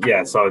Ireland.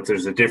 Yeah, so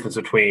there's a difference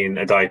between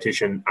a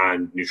dietitian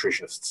and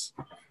nutritionists.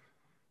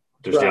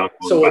 Right.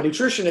 So a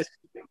nutritionist,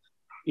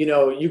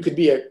 you could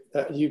be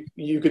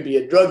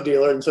a drug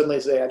dealer and suddenly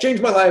say, I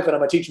changed my life and I'm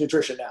going to teach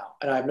nutrition now.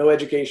 And I have no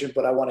education,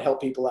 but I want to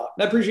help people out.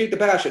 And I appreciate the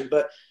passion,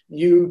 but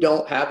you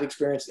don't have the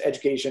experience,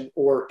 education,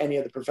 or any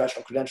of the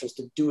professional credentials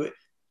to do it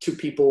to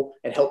people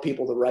and help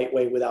people the right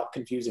way without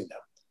confusing them.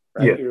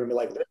 Right? Yeah. You're going to be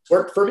like, this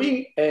worked for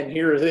me, and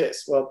here it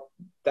is. Well,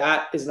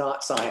 that is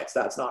not science.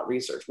 That's not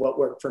research. What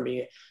worked for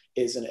me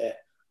isn't it.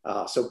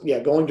 So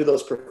going to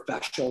those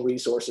professional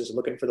resources,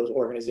 looking for those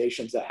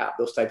organizations that have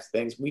those types of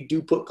things. We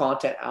do put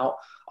content out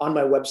on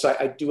my website.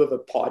 I do have a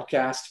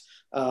podcast.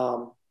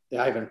 I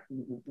haven't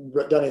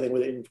done anything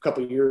with it in a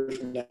couple of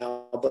years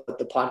now, but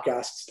the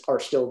podcasts are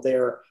still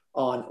there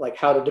on like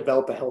how to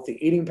develop a healthy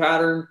eating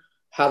pattern,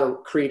 how to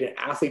create an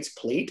athlete's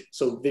plate.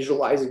 So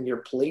visualizing your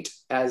plate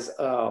as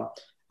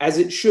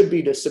it should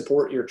be to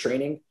support your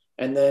training.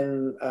 And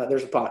then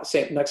there's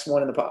next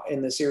one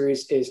in the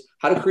series is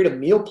how to create a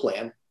meal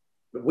plan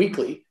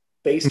weekly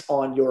based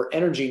on your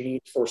energy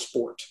needs for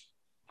sport.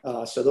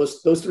 So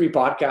those three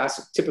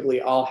podcasts,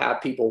 typically I'll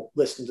have people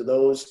listen to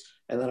those,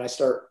 and then I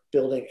start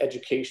building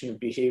education and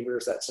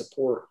behaviors that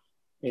support,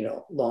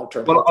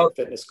 long-term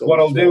fitness goals. What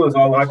I'll do is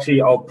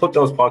I'll put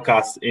those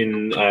podcasts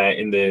in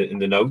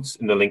the notes,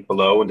 in the link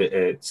below,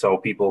 and so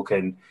people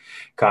can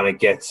kind of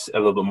get a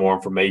little bit more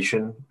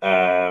information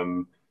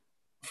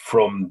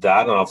from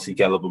that, and obviously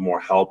get a little bit more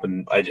help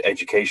and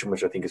education,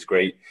 which I think is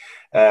great.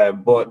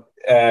 But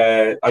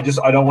I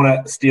don't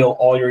want to steal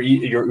all your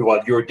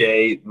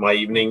day, my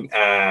evening.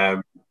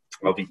 I'll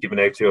be giving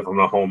out to you if I'm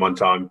not home on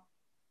time.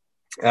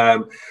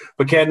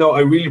 But Ken, no, I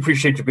really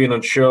appreciate you being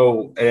on the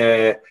show.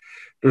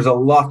 There's a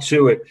lot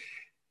to it.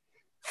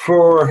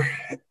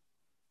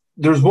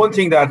 There's one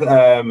thing that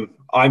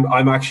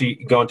I'm actually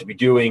going to be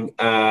doing,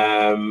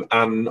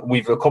 and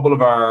we've a couple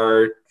of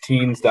our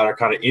teens that are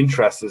kind of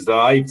interested. That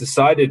I've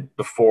decided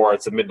before,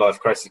 it's a midlife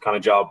crisis kind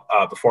of job.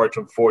 Before I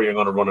turn 40, I'm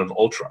going to run an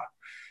ultra,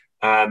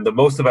 and the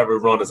most I've ever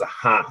run is a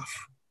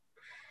half.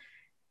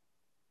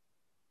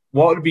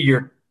 What would be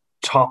your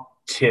top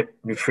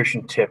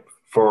nutrition tip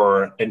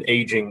for an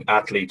aging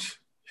athlete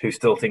who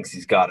still thinks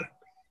he's got it?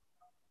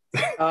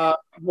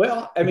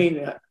 Well, I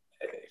mean,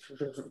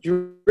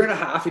 you ran a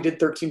half, you did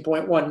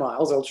 13.1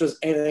 miles. Ultras,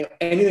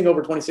 anything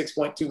over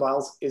 26.2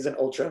 miles is an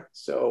ultra.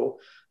 So,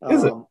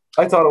 is it?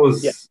 I thought it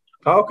was. Yeah.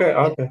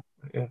 Okay.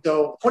 Yeah.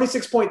 So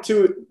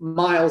 26.2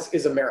 miles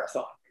is a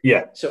marathon.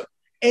 Yeah. So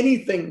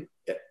anything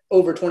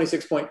over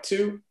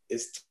 26.2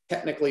 is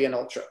technically an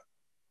ultra.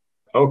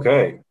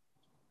 Okay.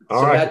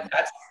 All right.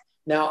 That's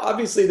now,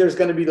 obviously, there's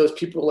going to be those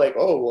people like,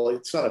 oh, well,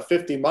 it's not a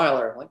 50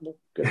 miler. I'm like, well,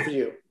 good for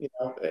you.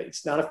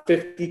 It's not a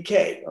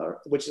 50K,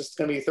 which is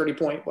going to be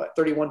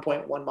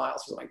 31.1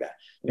 miles, something like that.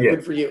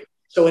 Good for you.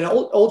 So in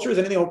ultras,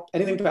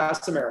 anything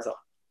past the marathon,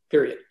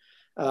 period.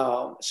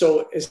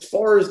 So as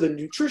far as the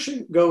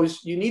nutrition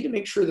goes, you need to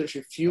make sure that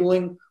you're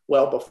fueling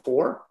well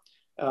before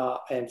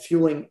and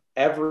fueling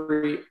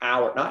every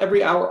hour, not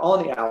every hour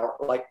on the hour,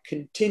 like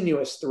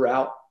continuous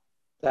throughout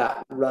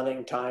that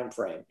running time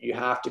frame. You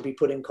have to be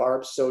putting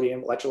carbs,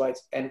 sodium,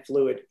 electrolytes, and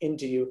fluid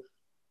into you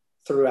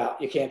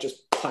throughout. You can't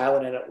just pile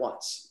it in at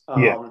once.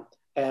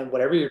 And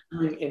whatever you're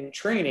doing in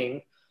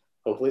training,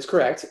 hopefully is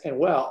correct and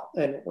well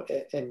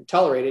and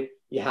tolerated,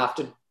 you have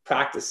to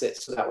practice it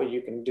so that way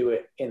you can do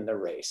it in the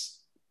race.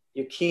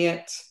 You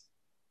can't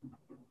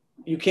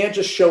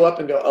just show up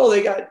and go, oh,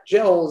 they got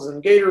gels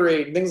and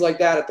Gatorade and things like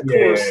that at the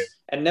course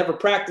and never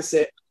practice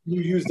it. You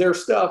use their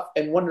stuff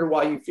and wonder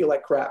why you feel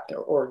like crap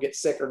or get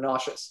sick or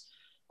nauseous.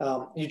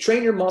 You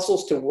train your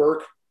muscles to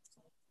work,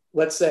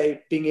 let's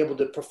say, being able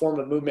to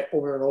perform a movement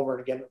over and over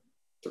again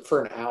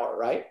for an hour,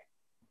 right?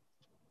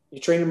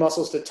 You train your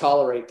muscles to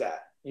tolerate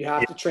that. You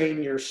have to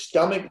train your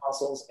stomach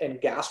muscles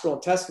and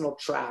gastrointestinal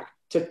tract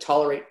to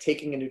tolerate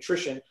taking a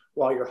nutrition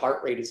while your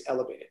heart rate is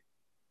elevated.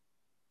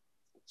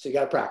 So you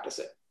got to practice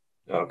it.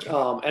 Okay.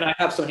 And I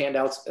have some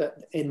handouts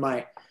in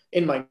my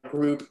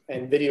group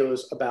and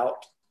videos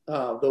about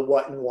the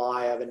what and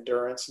why of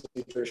endurance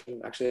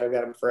nutrition. Actually, I've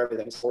got them for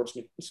everything: sports,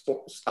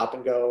 stop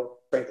and go,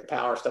 strength and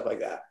power, stuff like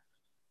that.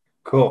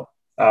 Cool.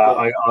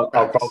 I'll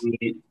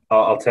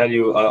tell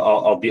you.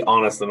 I'll be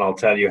honest, and I'll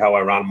tell you how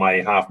I ran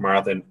my half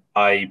marathon.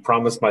 I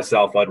promised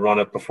myself I'd run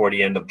it before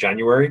the end of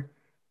January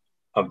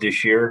of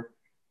this year.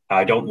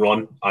 I don't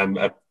run. I'm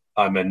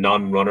a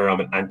non-runner.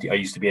 I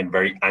used to be a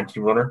very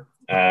anti-runner.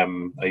 I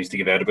used to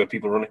give out about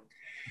people running,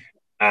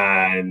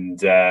 and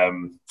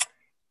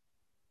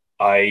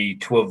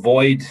to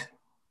avoid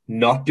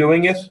not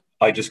doing it,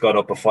 I just got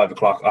up at 5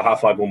 o'clock, at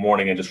 5:30 one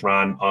morning, and just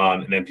ran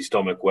on an empty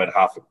stomach with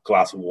half a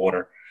glass of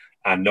water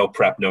and no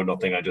prep, no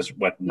nothing. I just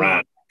went and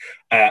ran.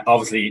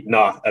 Obviously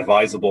not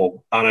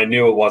advisable, and I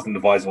knew it wasn't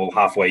advisable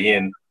halfway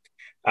in,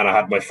 and I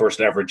had my first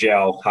ever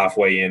gel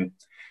halfway in,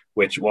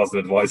 which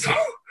wasn't advisable.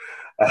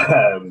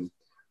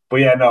 But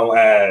yeah,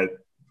 no,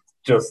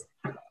 just,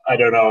 I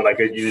don't know, like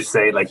you just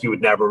say, like you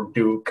would never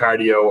do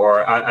cardio or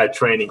a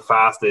training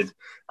fasted,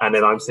 and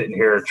then I'm sitting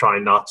here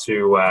trying not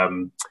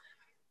to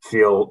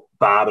feel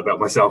bad about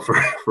myself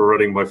for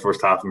running my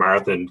first half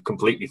marathon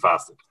completely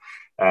fasted.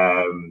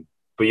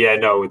 But yeah,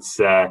 no, it's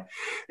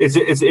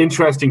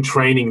interesting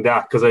training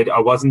that, because I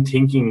wasn't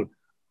thinking,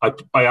 I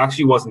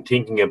actually wasn't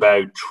thinking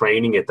about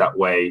training it that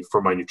way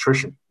for my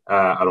nutrition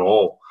at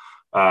all.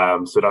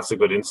 So that's a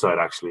good insight.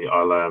 Actually,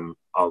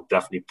 I'll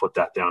definitely put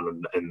that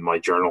down in my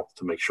journal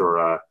to make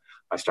sure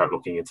I start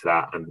looking into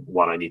that and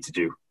what I need to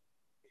do.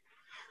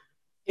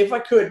 If I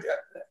could,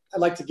 I'd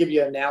like to give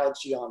you an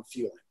analogy on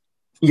fueling.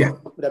 Yeah.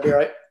 Would that be all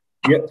right?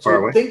 Yeah.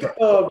 So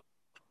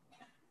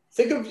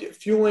think of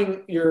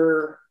fueling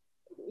your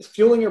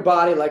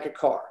body like a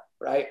car,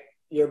 right?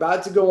 You're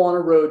about to go on a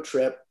road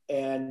trip,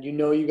 and you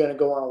know you're going to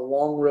go on a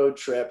long road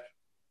trip.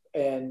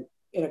 And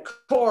in a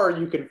car,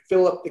 you can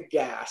fill up the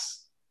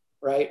gas,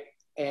 right?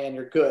 And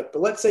you're good.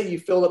 But let's say you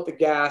fill up the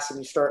gas and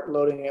you start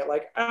loading it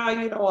like,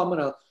 I'm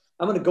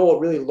going to go a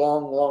really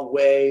long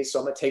way. So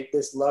I'm going to take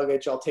this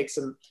luggage. I'll take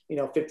some,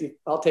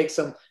 I'll take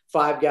some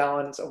 5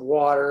 gallons of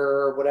water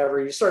or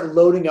whatever. You start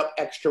loading up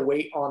extra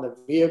weight on the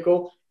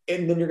vehicle,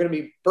 and then you're going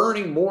to be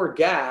burning more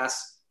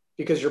gas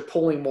because you're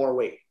pulling more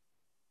weight,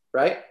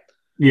 right?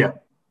 Yeah.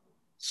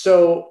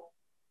 So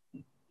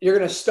you're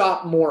going to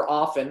stop more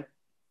often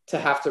to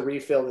have to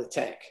refill the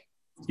tank.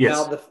 Yes.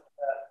 Now,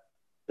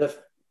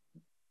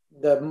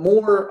 the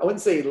more, I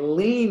wouldn't say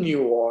lean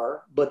you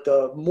are, but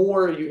the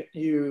more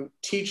you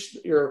teach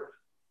your,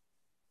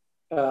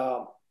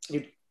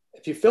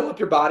 if you fill up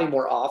your body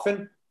more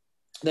often,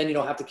 then you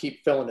don't have to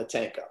keep filling the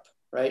tank up,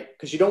 right?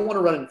 Because you don't want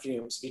to run in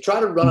fumes. If you try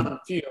to run on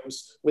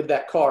fumes with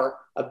that car,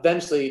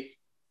 eventually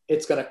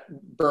it's going to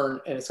burn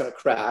and it's going to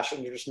crash,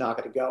 and you're just not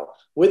going to go.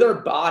 With our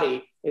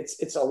body,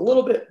 it's a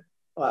little bit,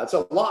 it's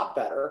a lot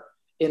better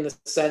in the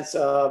sense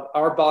of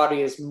our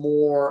body is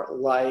more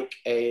like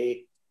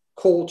a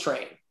coal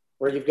train,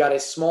 where you've got a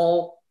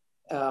small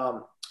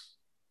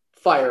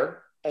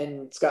fire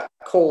and it's got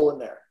coal in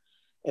there.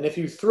 And if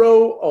you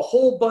throw a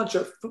whole bunch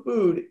of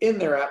food in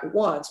there at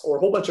once, or a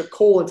whole bunch of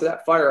coal into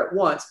that fire at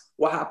once,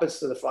 what happens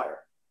to the fire?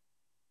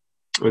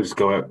 It'll just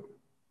go out.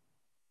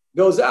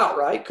 Goes out,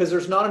 right? Because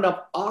there's not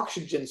enough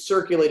oxygen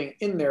circulating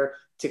in there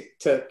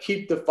to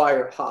keep the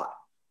fire hot.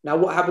 Now,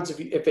 what happens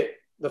if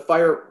the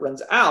fire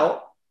runs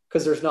out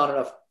because there's not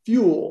enough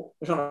fuel,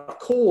 there's not enough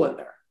coal in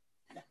there?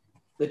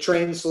 The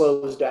train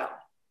slows down.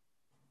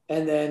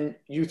 And then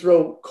you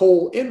throw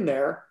coal in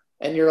there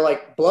and you're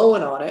like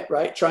blowing on it,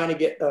 right? Trying to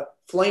get the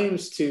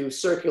flames to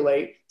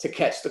circulate, to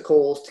catch the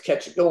coals, to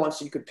catch it going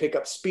so you could pick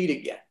up speed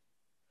again.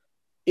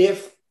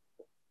 If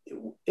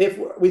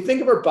we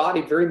think of our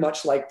body very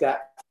much like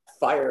that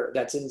fire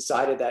that's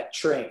inside of that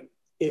train,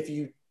 if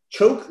you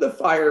choke the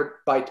fire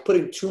by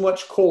putting too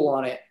much coal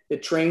on it, the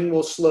train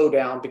will slow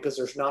down because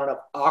there's not enough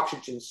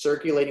oxygen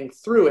circulating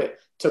through it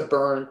to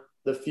burn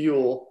the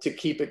fuel to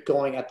keep it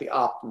going at the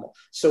optimal.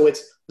 So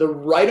it's the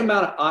right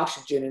amount of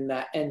oxygen in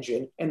that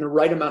engine and the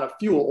right amount of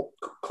fuel,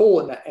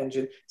 coal in that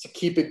engine to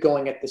keep it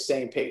going at the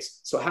same pace.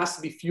 So it has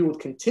to be fueled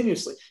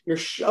continuously. You're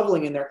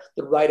shoveling in there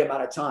the right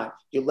amount of time.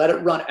 You let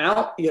it run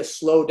out, you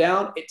slow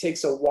down. It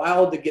takes a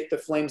while to get the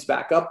flames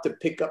back up to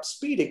pick up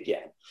speed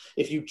again.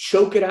 If you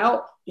choke it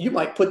out, you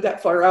might put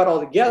that fire out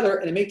altogether,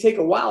 and it may take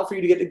a while for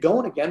you to get it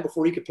going again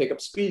before you can pick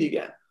up speed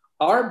again.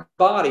 Our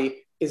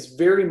body is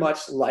very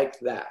much like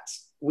that.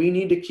 We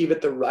need to keep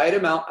it the right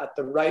amount at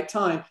the right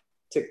time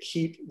to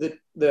keep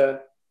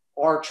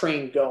our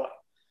train going.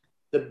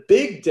 The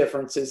big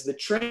difference is the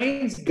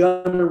train's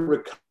gonna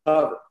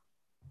recover.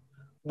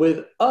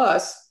 With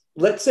us,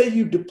 let's say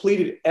you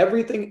depleted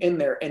everything in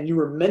there and you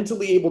were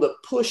mentally able to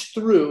push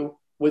through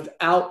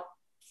without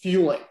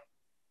fueling.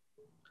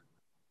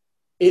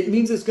 It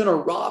means it's gonna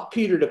rob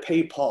Peter to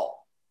pay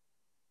Paul.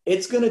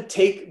 It's gonna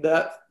take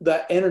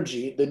that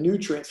energy, the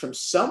nutrients from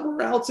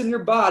somewhere else in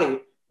your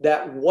body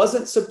that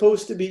wasn't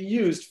supposed to be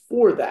used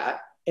for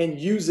that, and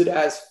use it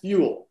as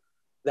fuel.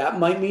 That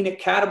might mean it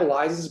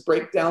catabolizes,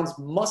 breakdowns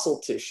muscle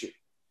tissue.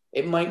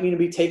 It might mean to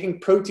be taking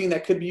protein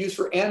that could be used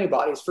for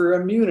antibodies, for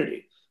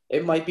immunity.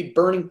 It might be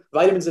burning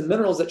vitamins and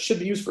minerals that should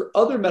be used for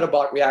other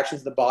metabolic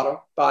reactions in the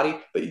body,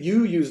 but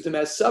you used them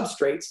as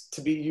substrates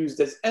to be used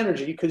as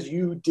energy because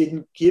you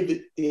didn't give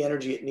it the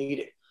energy it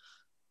needed.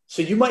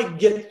 So you might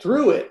get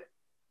through it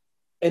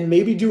and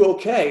maybe do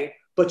okay,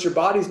 but your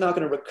body's not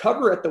going to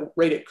recover at the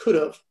rate it could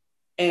have,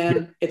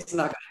 and it's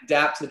not going to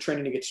adapt to the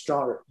training to get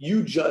stronger.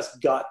 You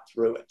just got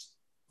through it.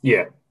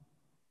 Yeah.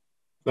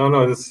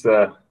 No, this,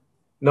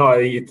 no,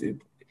 I get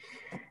it.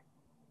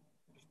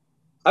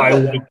 I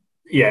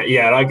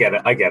get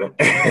it.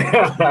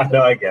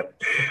 No, I get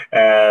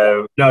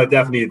it. No,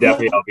 definitely I'll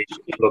be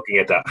looking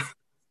at that.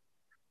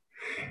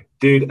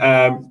 Dude,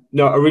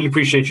 no, I really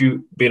appreciate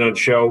you being on the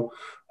show.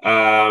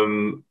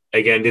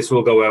 Again, this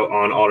will go out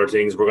on all our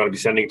things. We're going to be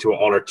sending to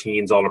all our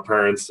teens, all our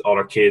parents, all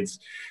our kids'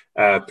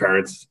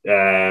 parents,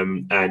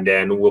 and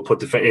then we'll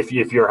put if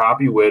you're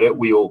happy with it,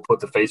 we will put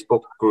the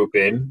Facebook group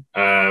in.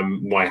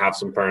 Might have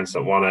some parents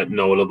that want to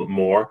know a little bit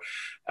more,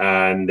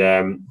 and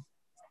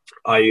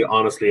I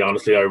honestly,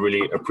 I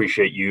really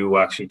appreciate you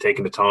actually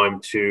taking the time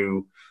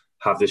to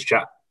have this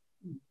chat.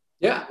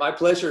 Yeah, my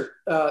pleasure,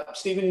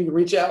 Stephen. You can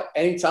reach out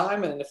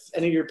anytime, and if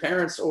any of your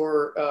parents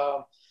or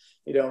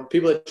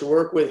people that you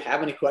work with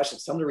have any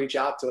questions, tell them to reach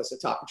out to us at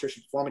Top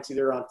Nutrition Performance,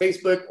 either on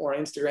Facebook or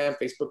Instagram.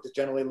 Facebook is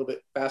generally a little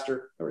bit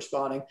faster at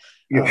responding.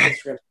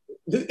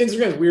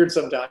 Instagram's weird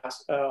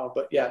sometimes,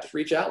 but yeah, just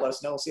reach out, let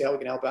us know, see how we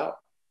can help out.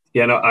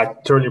 Yeah, no, I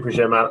totally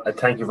appreciate it, man.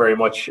 Thank you very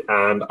much.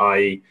 And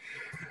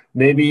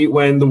maybe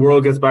when the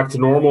world gets back to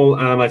normal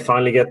and I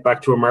finally get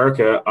back to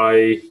America,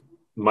 I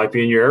might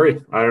be in your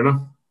area. I don't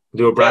know.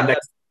 Do a brand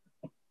next.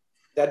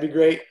 That'd be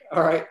great.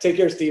 All right. Take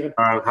care, Stephen.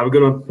 All right. Have a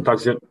good one. Talk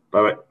to you soon.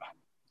 Bye-bye.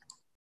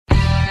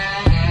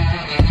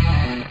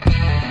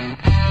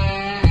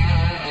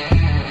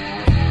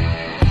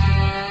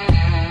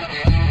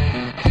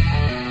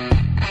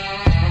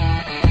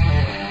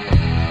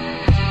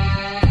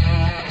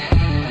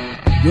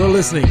 You're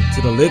listening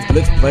to the Live,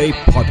 Play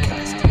podcast.